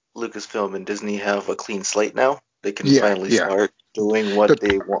now Lucasfilm and Disney have a clean slate now. They can finally start doing what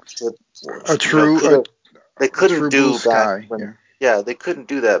they want to. They couldn't do back when, they couldn't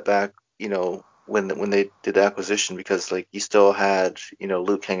do that back, when they did the acquisition, because like you still had,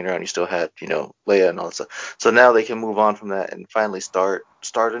 Luke hanging around, you still had, Leia and all that stuff. So now they can move on from that and finally start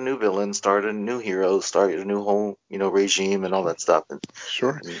a new villain, start a new hero, start a new whole, regime and all that stuff. And,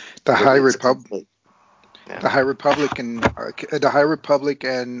 the High Republic. The High Republic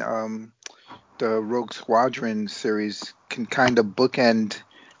and the Rogue Squadron series can kind of bookend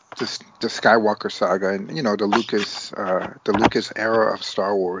the Skywalker saga and the Lucas era of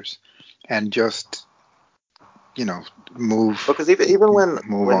Star Wars, and just move. Because even when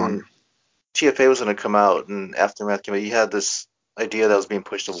on. TFA was going to come out and Aftermath came out, you had this idea that was being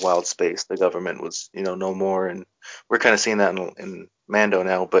pushed to wild space. The government was no more, and we're kind of seeing that in Mando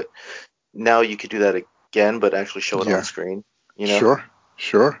now. But now you could do that again, but actually show it on screen.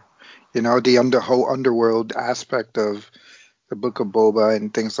 Sure. The whole underworld aspect of the Book of Boba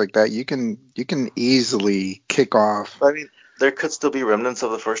and things like that, you can easily kick off. I mean, there could still be remnants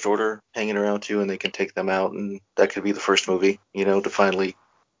of the First Order hanging around too, and they can take them out, and that could be the first movie, to finally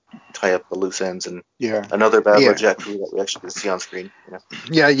tie up the loose ends and Yeah. another battle Yeah. of Jakku that we actually get to see on screen. You know?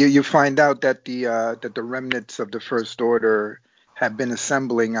 Yeah, you find out that the remnants of the First Order have been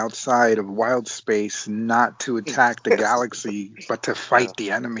assembling outside of Wild Space, not to attack the galaxy, but to fight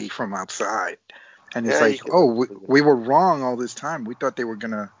the enemy from outside. And it's like, we were wrong all this time. We thought they were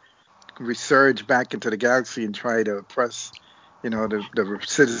gonna resurge back into the galaxy and try to oppress, the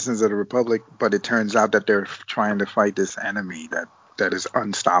citizens of the Republic. But it turns out that they're trying to fight this enemy that is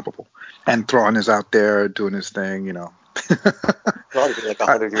unstoppable. And Thrawn is out there doing his thing, Probably like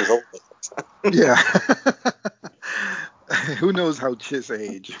 100 years old. Yeah. Who knows how Chiss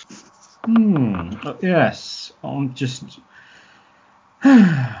age? Yes. I'm just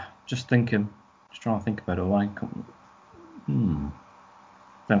thinking. Just trying to think about it all.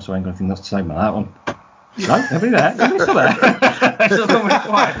 That's why I ain't got anything else to say about that one. No, everybody there. Everybody's still there. Still going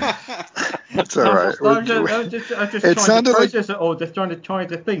quiet. It's all right. I'm just trying to process it all. Just trying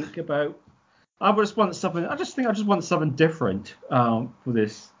to think about. I just want something. I just want something different for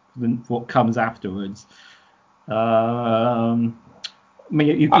this than what comes afterwards. I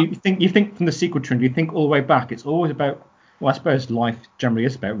mean, you think from the sequel trilogy, you think all the way back. It's always about. Well, I suppose life generally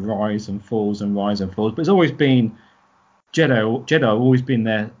is about rise and falls, but it's always been Jedi have always been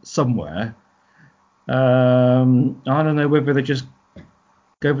there somewhere. I don't know whether they just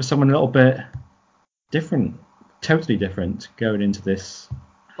go for someone a little bit different, totally different, going into this.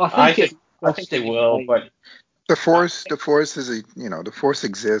 I think they will, but the Force is the Force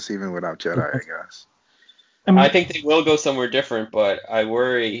exists even without Jedi, I guess. I think they will go somewhere different, but I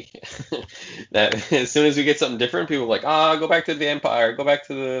worry that as soon as we get something different, people are like, go back to the Empire, go back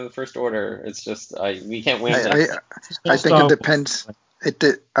to the First Order. It's just we can't win. I think it depends.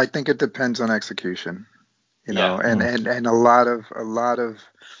 I think it depends on execution, and a lot of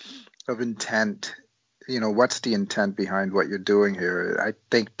intent. What's the intent behind what you're doing here? I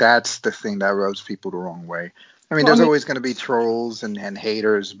think that's the thing that rubs people the wrong way. I mean, there's always going to be trolls and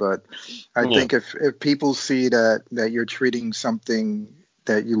haters, but I think if people see that you're treating something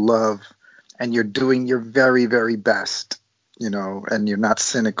that you love and you're doing your very, very best, and you're not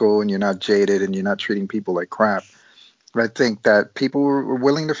cynical and you're not jaded and you're not treating people like crap, I think that people are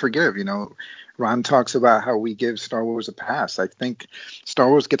willing to forgive. Ron talks about how we give Star Wars a pass. I think Star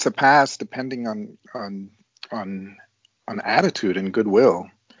Wars gets a pass depending on attitude and goodwill.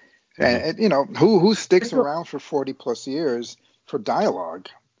 And who sticks around for 40 plus years for dialogue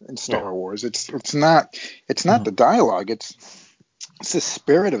in Star Wars? It's not the dialogue. It's the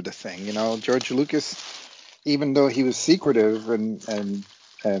spirit of the thing. George Lucas, even though he was secretive and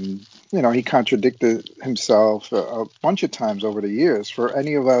he contradicted himself a bunch of times over the years. For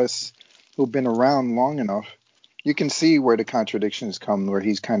any of us who've been around long enough, you can see where the contradictions come, where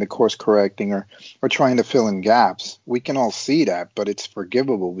he's kind of course correcting or trying to fill in gaps. We can all see that, but it's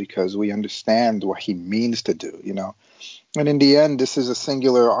forgivable because we understand what he means to do, And in the end, this is a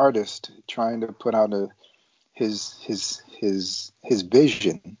singular artist trying to put out his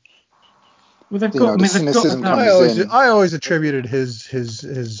vision. Well, they've got. The cynicism comes in. I always attributed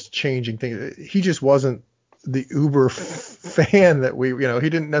his changing thing. He just wasn't the uber fan that we, he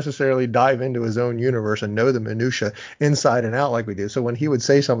didn't necessarily dive into his own universe and know the minutia inside and out like we do. So when he would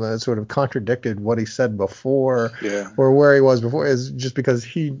say something that sort of contradicted what he said before, or where he was before, is just because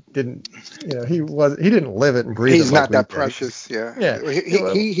he didn't, he didn't live it and breathe it. He's not that precious.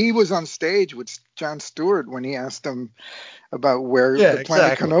 He was on stage with Jon Stewart when he asked him about where the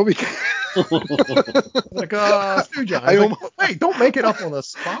planet Kenobi came. Stu John. Wait, don't make it up on the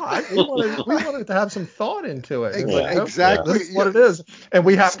spot. We wanted to have some thought into it. Exactly. This is what it is. And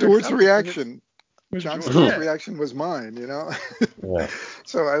we have Stewart's reaction. Jon Stewart's reaction was mine,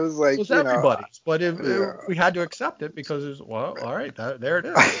 So I was like, it was everybody's, but we had to accept it because it was, all right, there it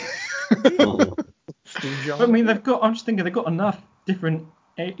is. I mean, I'm just thinking they've got enough different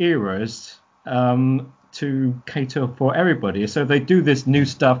eras to cater for everybody. So if they do this new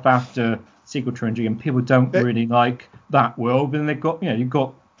stuff after sequel trilogy and people don't really like that world, then they've got, you've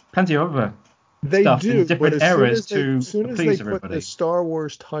got plenty of other stuff in different eras to please everybody. As soon as they put the Star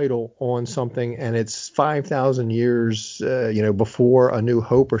Wars title on something and it's 5,000 years, before A New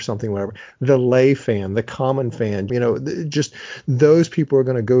Hope or something, whatever, the lay fan, the common fan, just those people are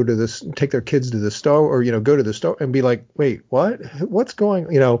going to go to this, take their kids to the Star, or go to the Star and be like, wait, what's going,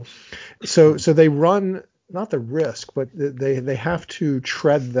 so they run not the risk, but they have to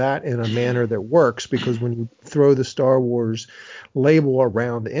tread that in a manner that works, because when you throw the Star Wars label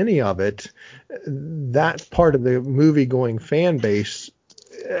around any of it, that part of the movie-going fan base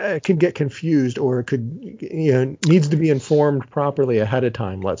can get confused, or it could, needs to be informed properly ahead of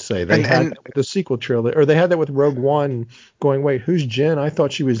time. Let's say they had that with the sequel trilogy, or they had that with Rogue One, going, wait, who's Jyn? I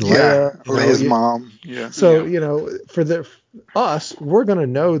thought she was Leia. Yeah, Leia's mom. Yeah. So for us, we're going to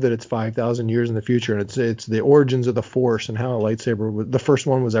know that it's 5,000 years in the future, and it's the origins of the Force and how a lightsaber, the first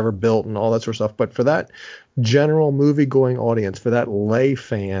one was ever built, and all that sort of stuff. But for that general movie-going audience, for that lay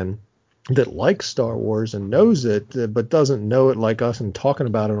fan that likes Star Wars and knows it, but doesn't know it like us and talking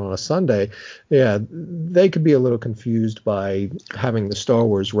about it on a Sunday, they could be a little confused by having the Star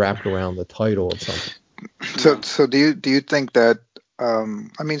Wars wrapped around the title of something. So do you think that?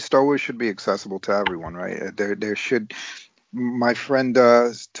 Star Wars should be accessible to everyone, right? There should. My friend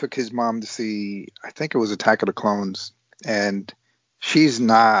took his mom to see, I think it was Attack of the Clones, and she's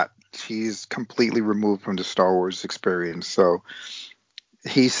completely removed from the Star Wars experience. So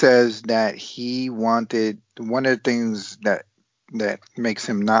he says that he wanted, one of the things that makes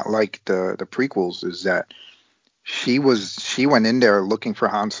him not like the prequels is that she went in there looking for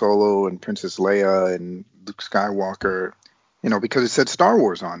Han Solo and Princess Leia and Luke Skywalker, because it said Star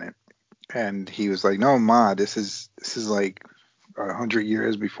Wars on it. And he was like, no, Ma, this is like 100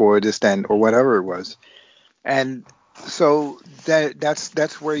 years before this then, or whatever it was. And so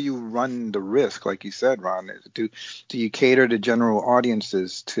that's where you run the risk, like you said, Ron. Do you cater to general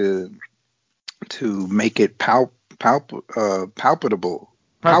audiences to make it palpable?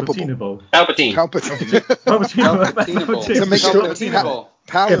 Palpatine. To make it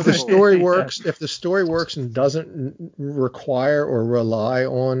if the story works and doesn't require or rely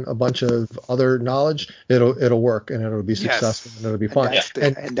on a bunch of other knowledge, it'll work and it'll be successful and it'll be fun.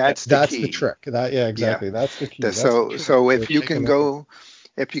 That's the trick. Exactly. That's the key. So if you can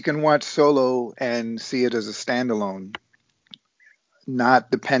watch Solo and see it as a standalone, not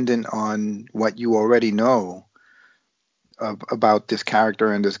dependent on what you already know about this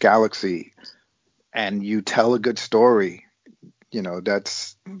character and this galaxy, and you tell a good story,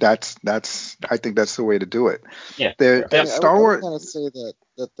 that's I think that's the way to do it. Star Wars. I would kind of say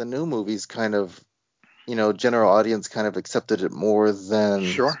that the new movies kind of, general audience kind of accepted it more than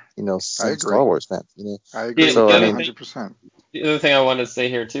Star Wars fans. I agree. So 100%. The other thing I wanted to say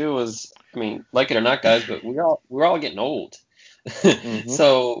here too was, like it or not, guys, but we're all getting old. Mm-hmm.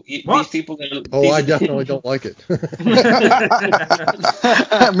 So these people that I definitely don't like it.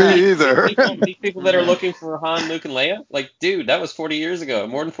 Me either. These people that are looking for Han, Luke, and Leia, like, dude, that was 40 years ago,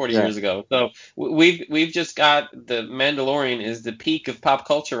 more than 40 years ago. So we've just got the Mandalorian is the peak of pop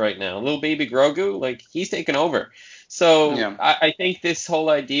culture right now. Little baby Grogu, like, he's taken over. So I think this whole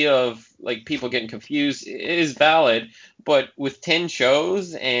idea of like people getting confused is valid, but with 10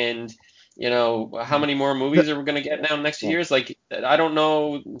 shows and how many more movies are we going to get now in the next few years? Like, I don't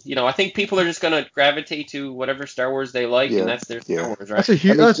know. I think people are just going to gravitate to whatever Star Wars they like, and that's their Star Wars, right?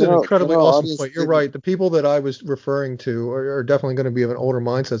 That's an incredibly awesome point. You're right. The people that I was referring to are definitely going to be of an older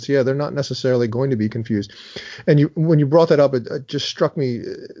mindset. So, they're not necessarily going to be confused. And when you brought that up, it just struck me,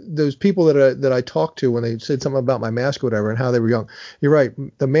 those people that I talked to when they said something about my mask or whatever and how they were young. You're right.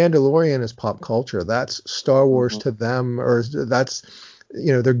 The Mandalorian is pop culture. That's Star Wars to them, or that's...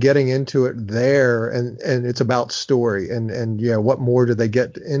 they're getting into it there, and it's about story, and what more do they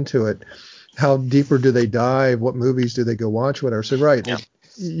get into it? How deeper do they dive? What movies do they go watch? Whatever. So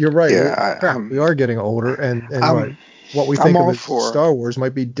you're right. We are getting older, and right. What we think of as Star Wars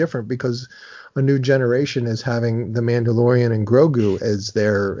might be different because a new generation is having the Mandalorian and Grogu as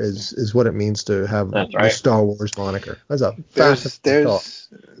is what it means to have the Star Wars moniker. That's a fascinating thought.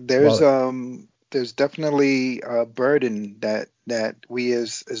 There's definitely a burden that we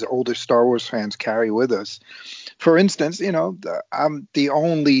as older Star Wars fans carry with us. For instance, the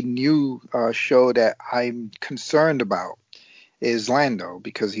only new show that I'm concerned about is Lando,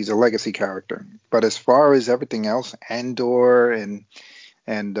 because he's a legacy character. But as far as everything else, Andor and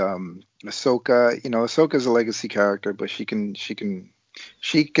Ahsoka, Ahsoka's a legacy character, but she can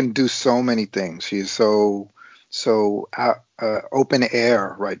do so many things. She is so open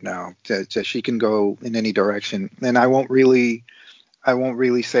air right now that she can go in any direction, and I won't really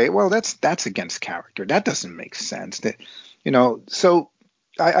say, well, that's against character. That doesn't make sense. So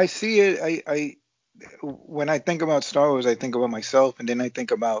I see it. When I think about Star Wars, I think about myself, and then I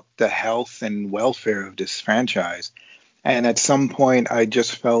think about the health and welfare of this franchise. And at some point, I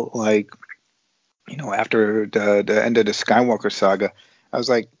just felt like, after the end of the Skywalker saga, I was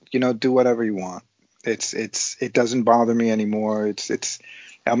like, do whatever you want. It doesn't bother me anymore. It's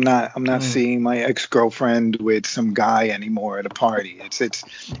I'm not seeing my ex-girlfriend with some guy anymore at a party.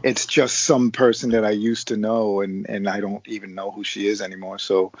 It's just some person that I used to know, and I don't even know who she is anymore.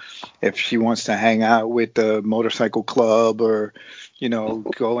 So if she wants to hang out with the motorcycle club, or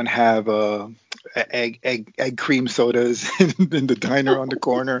go and have egg cream sodas in the diner on the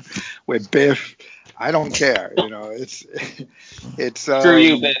corner with Biff, I don't care. It's Screw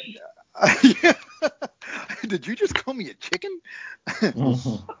you, Biff. Did you just call me a chicken?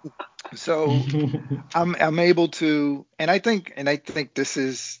 So I'm able to, and I think this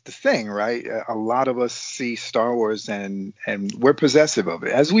is the thing, right? A lot of us see Star Wars and we're possessive of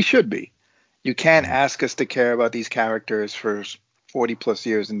it, as we should be. You can't ask us to care about these characters for 40 plus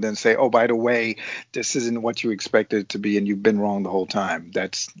years and then say, oh, by the way, this isn't what you expected it to be, and you've been wrong the whole time.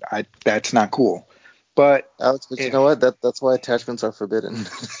 That's not cool. But Alex, you know what? That's why attachments are forbidden.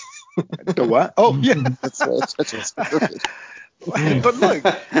 The what? Oh, yeah. That's why attachments are forbidden. But look,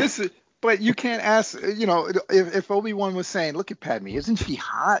 but you can't ask, if Obi-Wan was saying, look at Padme, isn't she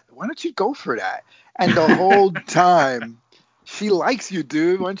hot? Why don't you go for that? And the whole time, she likes you,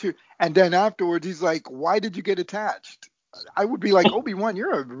 dude. Why don't you? And then afterwards, he's like, why did you get attached? I would be like, Obi-Wan,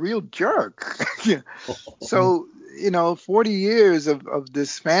 you're a real jerk. So, 40 years of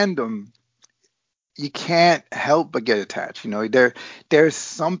this fandom, you can't help but get attached. There's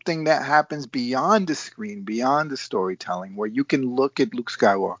something that happens beyond the screen, beyond the storytelling, where you can look at Luke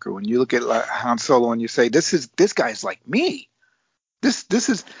Skywalker, when you look at Han Solo, and you say, this guy's like me. This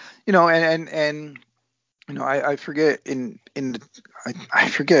is, I forget I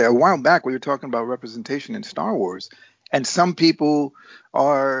forget a while back we were talking about representation in Star Wars, and some people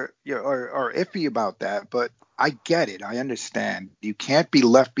are iffy about that, but I get it. I understand. You can't be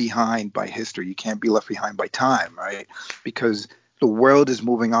left behind by history. You can't be left behind by time, right? Because the world is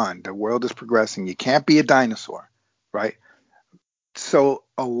moving on. The world is progressing. You can't be a dinosaur, right? So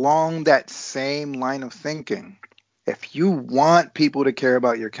along that same line of thinking, if you want people to care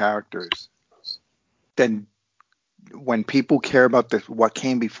about your characters, then when people care about what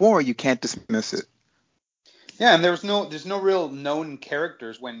came before, you can't dismiss it. Yeah, and there's no real known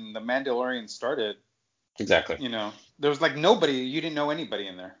characters when the Mandalorian started. Exactly. There was like nobody. You didn't know anybody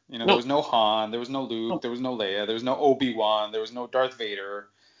in there. There was no Han, there was no Luke, there was no Leia, there was no Obi-Wan, there was no Darth Vader,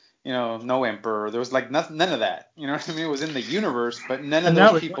 no Emperor. There was like none of that. You know what I mean? It was in the universe, but none of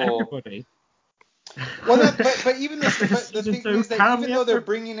those people. Everybody. Well, but even the thing is that even though they're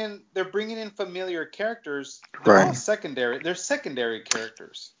bringing in familiar characters, they're all secondary. They're secondary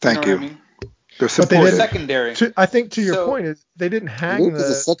characters. Thank you. What I mean? They're supported. Secondary. I think to your point is they didn't hang Luke is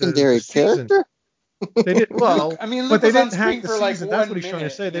a secondary the season. character. They didn't. Well, Luke, Luke but they was on didn't hang screen the for season. like That's what he's minute, trying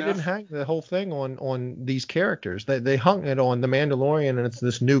to say. They didn't hang the whole thing on these characters. They hung it on the Mandalorian, and it's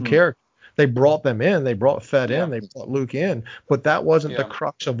this new character. They brought them in. They brought Fett in. They brought Luke in. But that wasn't the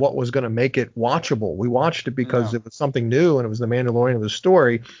crux of what was going to make it watchable. We watched it because it was something new, and it was the Mandalorian of the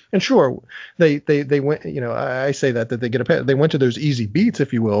story. And sure, they went. I say that they get a pass. They went to those easy beats,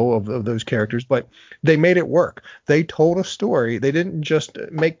 if you will, of those characters, but they made it work. They told a story. They didn't just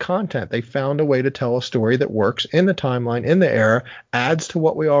make content. They found a way to tell a story that works in the timeline, in the era, adds to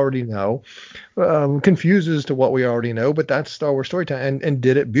what we already know, confuses to what we already know, but that's Star Wars storytelling, and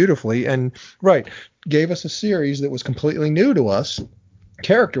did it beautifully. And gave us a series that was completely new to us,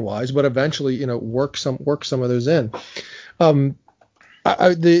 character-wise, but eventually, work some of those in.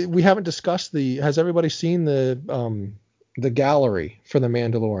 We haven't discussed has everybody seen the gallery for the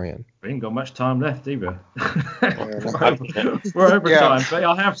Mandalorian? We ain't got much time left either. We're over time, but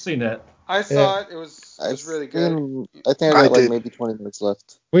I have seen it. I saw it. It was really good. I think I got maybe 20 minutes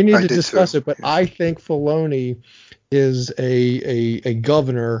left. We need to discuss it, but I think Filoni is a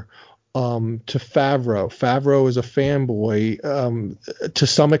governor to Favreau. Favreau is a fanboy to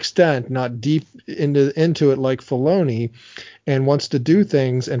some extent, not deep into it like Filoni, and wants to do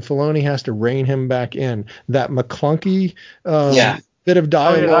things, and Filoni has to rein him back in. That McClunky bit of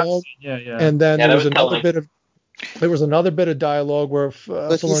dialogue, and then there was another bit of dialogue where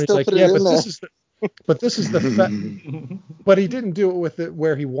Filoni's like, but this is the but he didn't do it with it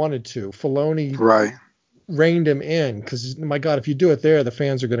where he wanted to. Filoni reined him in, because my God, if you do it there, the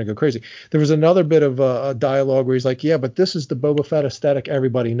fans are going to go crazy. There was another bit of a dialogue where he's like, yeah, but this is the Boba Fett aesthetic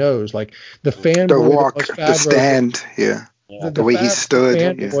everybody knows, like the fanboy, the walk, the stand, the way he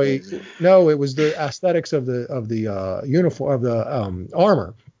stood. No, it was the aesthetics of the uniform, of the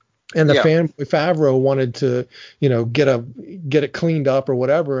armor. And the Favreau wanted to, get it cleaned up or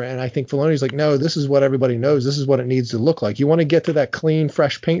whatever. And I think Filoni's like, no, this is what everybody knows. This is what it needs to look like. You want to get to that clean,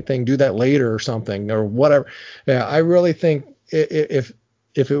 fresh paint thing, do that later or something or whatever. Yeah, I really think if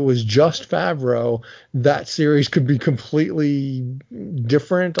if it was just Favreau, that series could be completely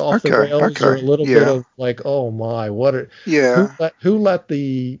different, off the rails, or a little bit of like, oh my, who let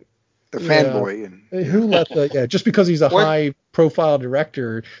the fanboy in? Who let the just because he's a high profile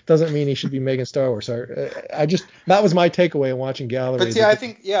director doesn't mean he should be making Star Wars. So I just, that was my takeaway in watching Gallery. But see, I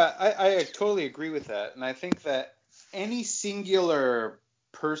think I totally agree with that, and I think that any singular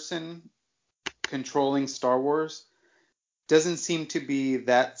person controlling Star Wars doesn't seem to be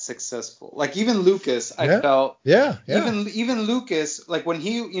that successful. Like even Lucas, I felt. Even Lucas, like when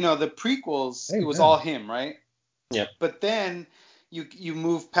he, the prequels, it was all him, right? Yeah. But then you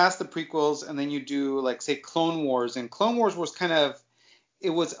move past the prequels, and then you do, like, say, Clone Wars, and Clone Wars was kind of, it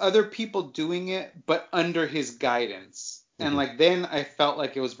was other people doing it, but under his guidance. Mm-hmm. And like then I felt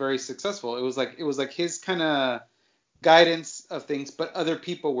like it was very successful. It was like his kind of guidance of things, but other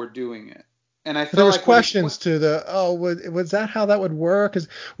people were doing it. And I felt there was like questions to the was that how that would work?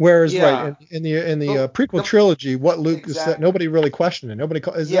 Whereas right in the prequel trilogy, what Lucas said, nobody really questioned it. Nobody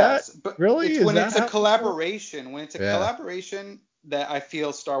that but really when it's a collaboration. When it's a collaboration, that I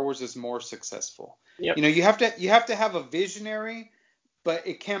feel Star Wars is more successful. Yep. You have to have a visionary, but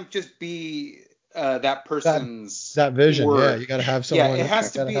it can't just be that person's that vision. word. Yeah, you got to have someone. Yeah, it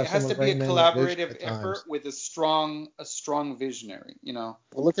has to be a collaborative effort with a strong visionary. Well,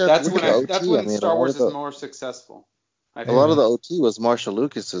 that's when Star Wars is more successful. A lot of the OT was Marshall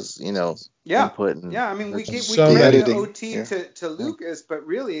Lucas's, input. I mean, we gave the OT to Lucas, but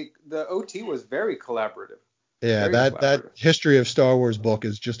really the OT was very collaborative. Yeah, that History of Star Wars book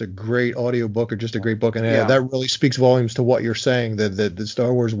is just a great audio book, or just a great book, and that really speaks volumes to what you're saying. That the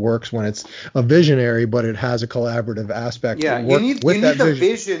Star Wars works when it's a visionary, but it has a collaborative aspect. Yeah, you need the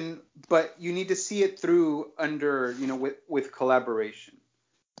vision, but you need to see it through under with collaboration.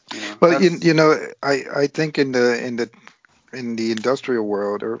 Well, I think in the industrial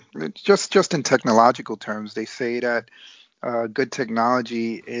world, or just in technological terms, they say that good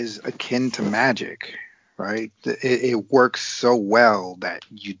technology is akin to magic. Right? It works so well that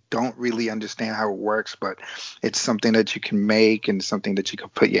you don't really understand how it works, but it's something that you can make and something that you can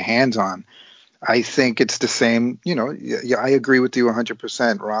put your hands on. I think it's the same. I agree with you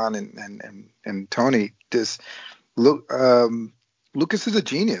 100%, Ron and Tony. Lucas is a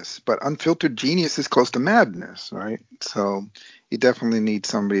genius, but unfiltered genius is close to madness, right? So you definitely need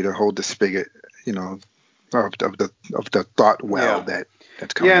somebody to hold the spigot, of the thought well that.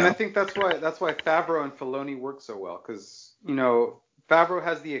 Yeah, and I think that's why Favreau and Filoni work so well, because Favreau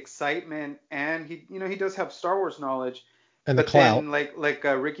has the excitement, and he does have Star Wars knowledge, and but then like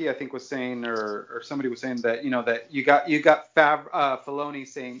Ricky I think was saying, or somebody was saying that that you got Filoni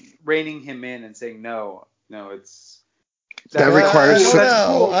saying, reining him in and saying no it's. That requires.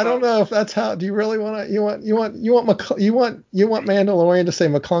 I don't know if that's how. Do you really want to? You want Mandalorian to say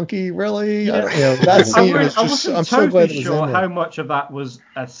McClunky? Really? Yeah. That scene was just. I'm so glad it was sure in there. How much of that was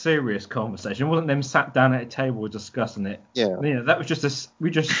a serious conversation? It wasn't them sat down at a table discussing it. Yeah. That was just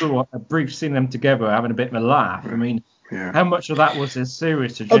we just saw a brief scene of them together having a bit of a laugh. I mean. Yeah. How much of that was as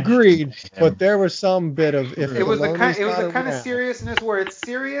serious? Agreed, but there was some bit of it was the kind of seriousness where it's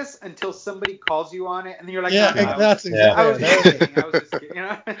serious until somebody calls you on it, and then you're like, that's exactly. I was just kidding.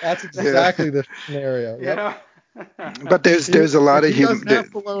 That's exactly the scenario. Yep. But there's a lot of he does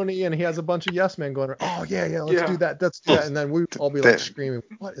have Filoni, and he has a bunch of yes men going, oh yeah, let's do that, and then we all be like screaming,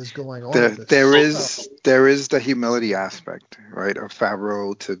 what is going on? There is the humility aspect, right, of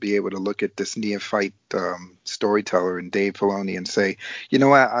Favreau to be able to look at this neophyte storyteller and Dave Filoni and say, you know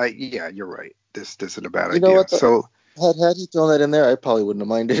what, you're right, this isn't a bad idea. What, so had he thrown that in there, I probably wouldn't have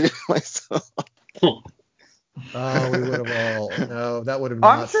minded it myself. Oh, we would have all. No, that would have.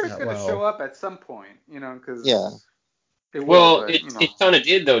 I'm sure it's going to show up at some point, because. Yeah. It kind of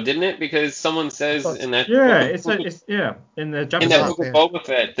did though, didn't it? Because someone says in that. Yeah, it's in the Japanese. In that Boba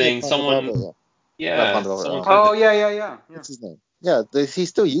Fett thing, someone. Oh yeah. What's his name? Yeah, he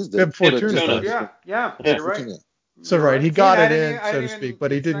still used it. Good Fortuna. Yeah, you're right. So right, he got it in, so to speak,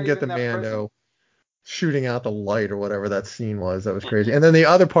 but he didn't get the Mando shooting out the light or whatever that scene was. That was crazy. And then the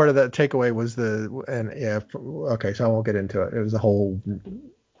other part of that takeaway was okay, so I won't get into it. It was the whole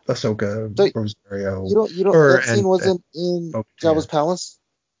Ahsoka, Rosario. That scene wasn't in Jabba's palace?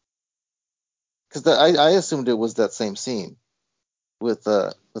 Because I assumed it was that same scene with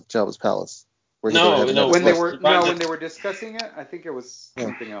Jabba's palace. Was it another when they discussion? when they were discussing it, I think it was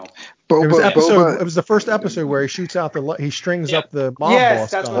something else. It was Boba. It was the first episode where he shoots out the light. He strings up the mob Yes, boss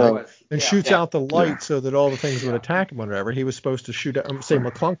that's guy what it was. and Yeah. shoots out the light Yeah. so that all the things would attack him or whatever. He was supposed to shoot, say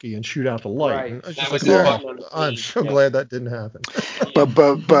McClunky, and shoot out the light. Right. And I was That just was like, the oh, button on the I'm screen. so Yeah. glad that didn't happen.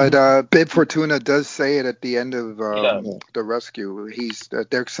 But Bib Fortuna does say it at the end of does. the rescue. He's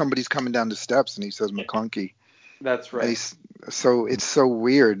there. Somebody's coming down the steps, and he says McClunky. That's right. So it's so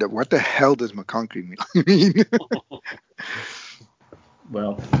weird. What the hell does McClunky mean?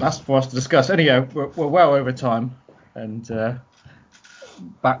 Well, that's for us to discuss. Anyhow, we're well over time, and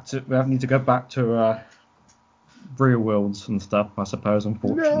we need to go back to real worlds and stuff, I suppose.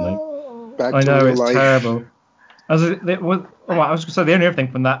 Unfortunately, Back I to know real it's life. terrible. I was going to say the only other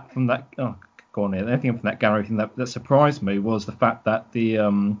thing from that. Oh, go on here. The only thing from that gallery thing that surprised me was the fact that the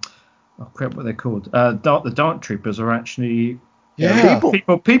what are they called? The Dark Troopers are actually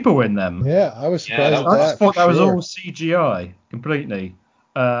people in them. Yeah, I was surprised at I that. just thought that was sure. all CGI completely.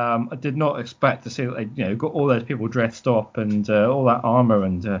 I did not expect to see that they, got all those people dressed up and all that armor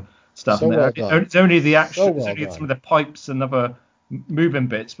and stuff. So and well done. it's only the action, So it's well only done. some of the pipes and other moving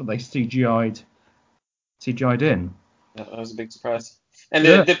bits, but they CGI'd in. That was a big surprise. And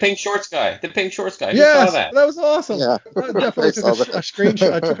Yeah. the pink shorts guy. Who saw Yes, that? that was awesome. Yeah, I definitely I took saw a that.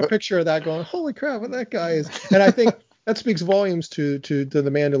 screenshot. I took a picture of that going, holy crap, what that guy is. And I think that speaks volumes to the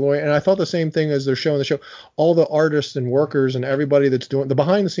Mandalorian. And I thought the same thing as they're showing the show. All the artists and workers and everybody that's doing the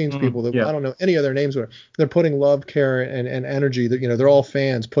behind the scenes people that I don't know any of their names, but they're putting love, care, and energy that, they're all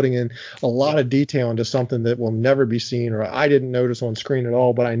fans putting in a lot of detail into something that will never be seen or I didn't notice on screen at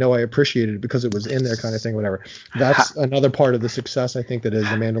all, but I know I appreciated it because it was in there kind of thing, whatever. That's another part of the success, I think, that is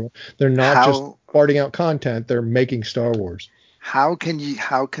the Mandalorian. They're not just farting out content, they're making Star Wars. How can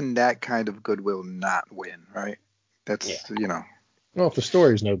that kind of goodwill not win, right? That's Well, if the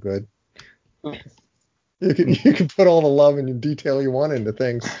story's no good, you can put all the love and detail you want into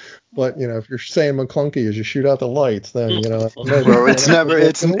things, but if you're saying McClunky as you shoot out the lights, then well, it's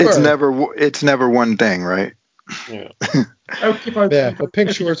never one thing, right? Yeah. But Pink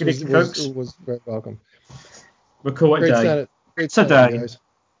Shorts was very welcome. We'll call it a day. Great Senate, guys.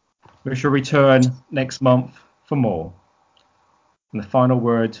 We shall return next month for more. And the final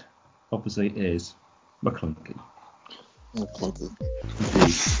word, obviously, is McClunky.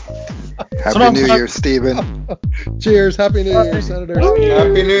 Happy New Year, Stephen. Cheers. Happy New Year, Senators.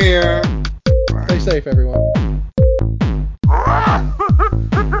 Happy New Year. Stay safe, everyone.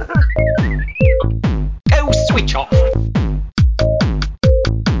 Go switch off.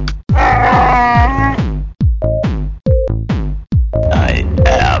 I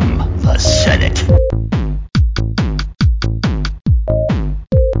am the Senate.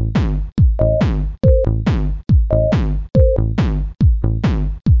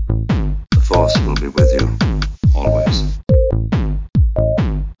 The Force will be with you.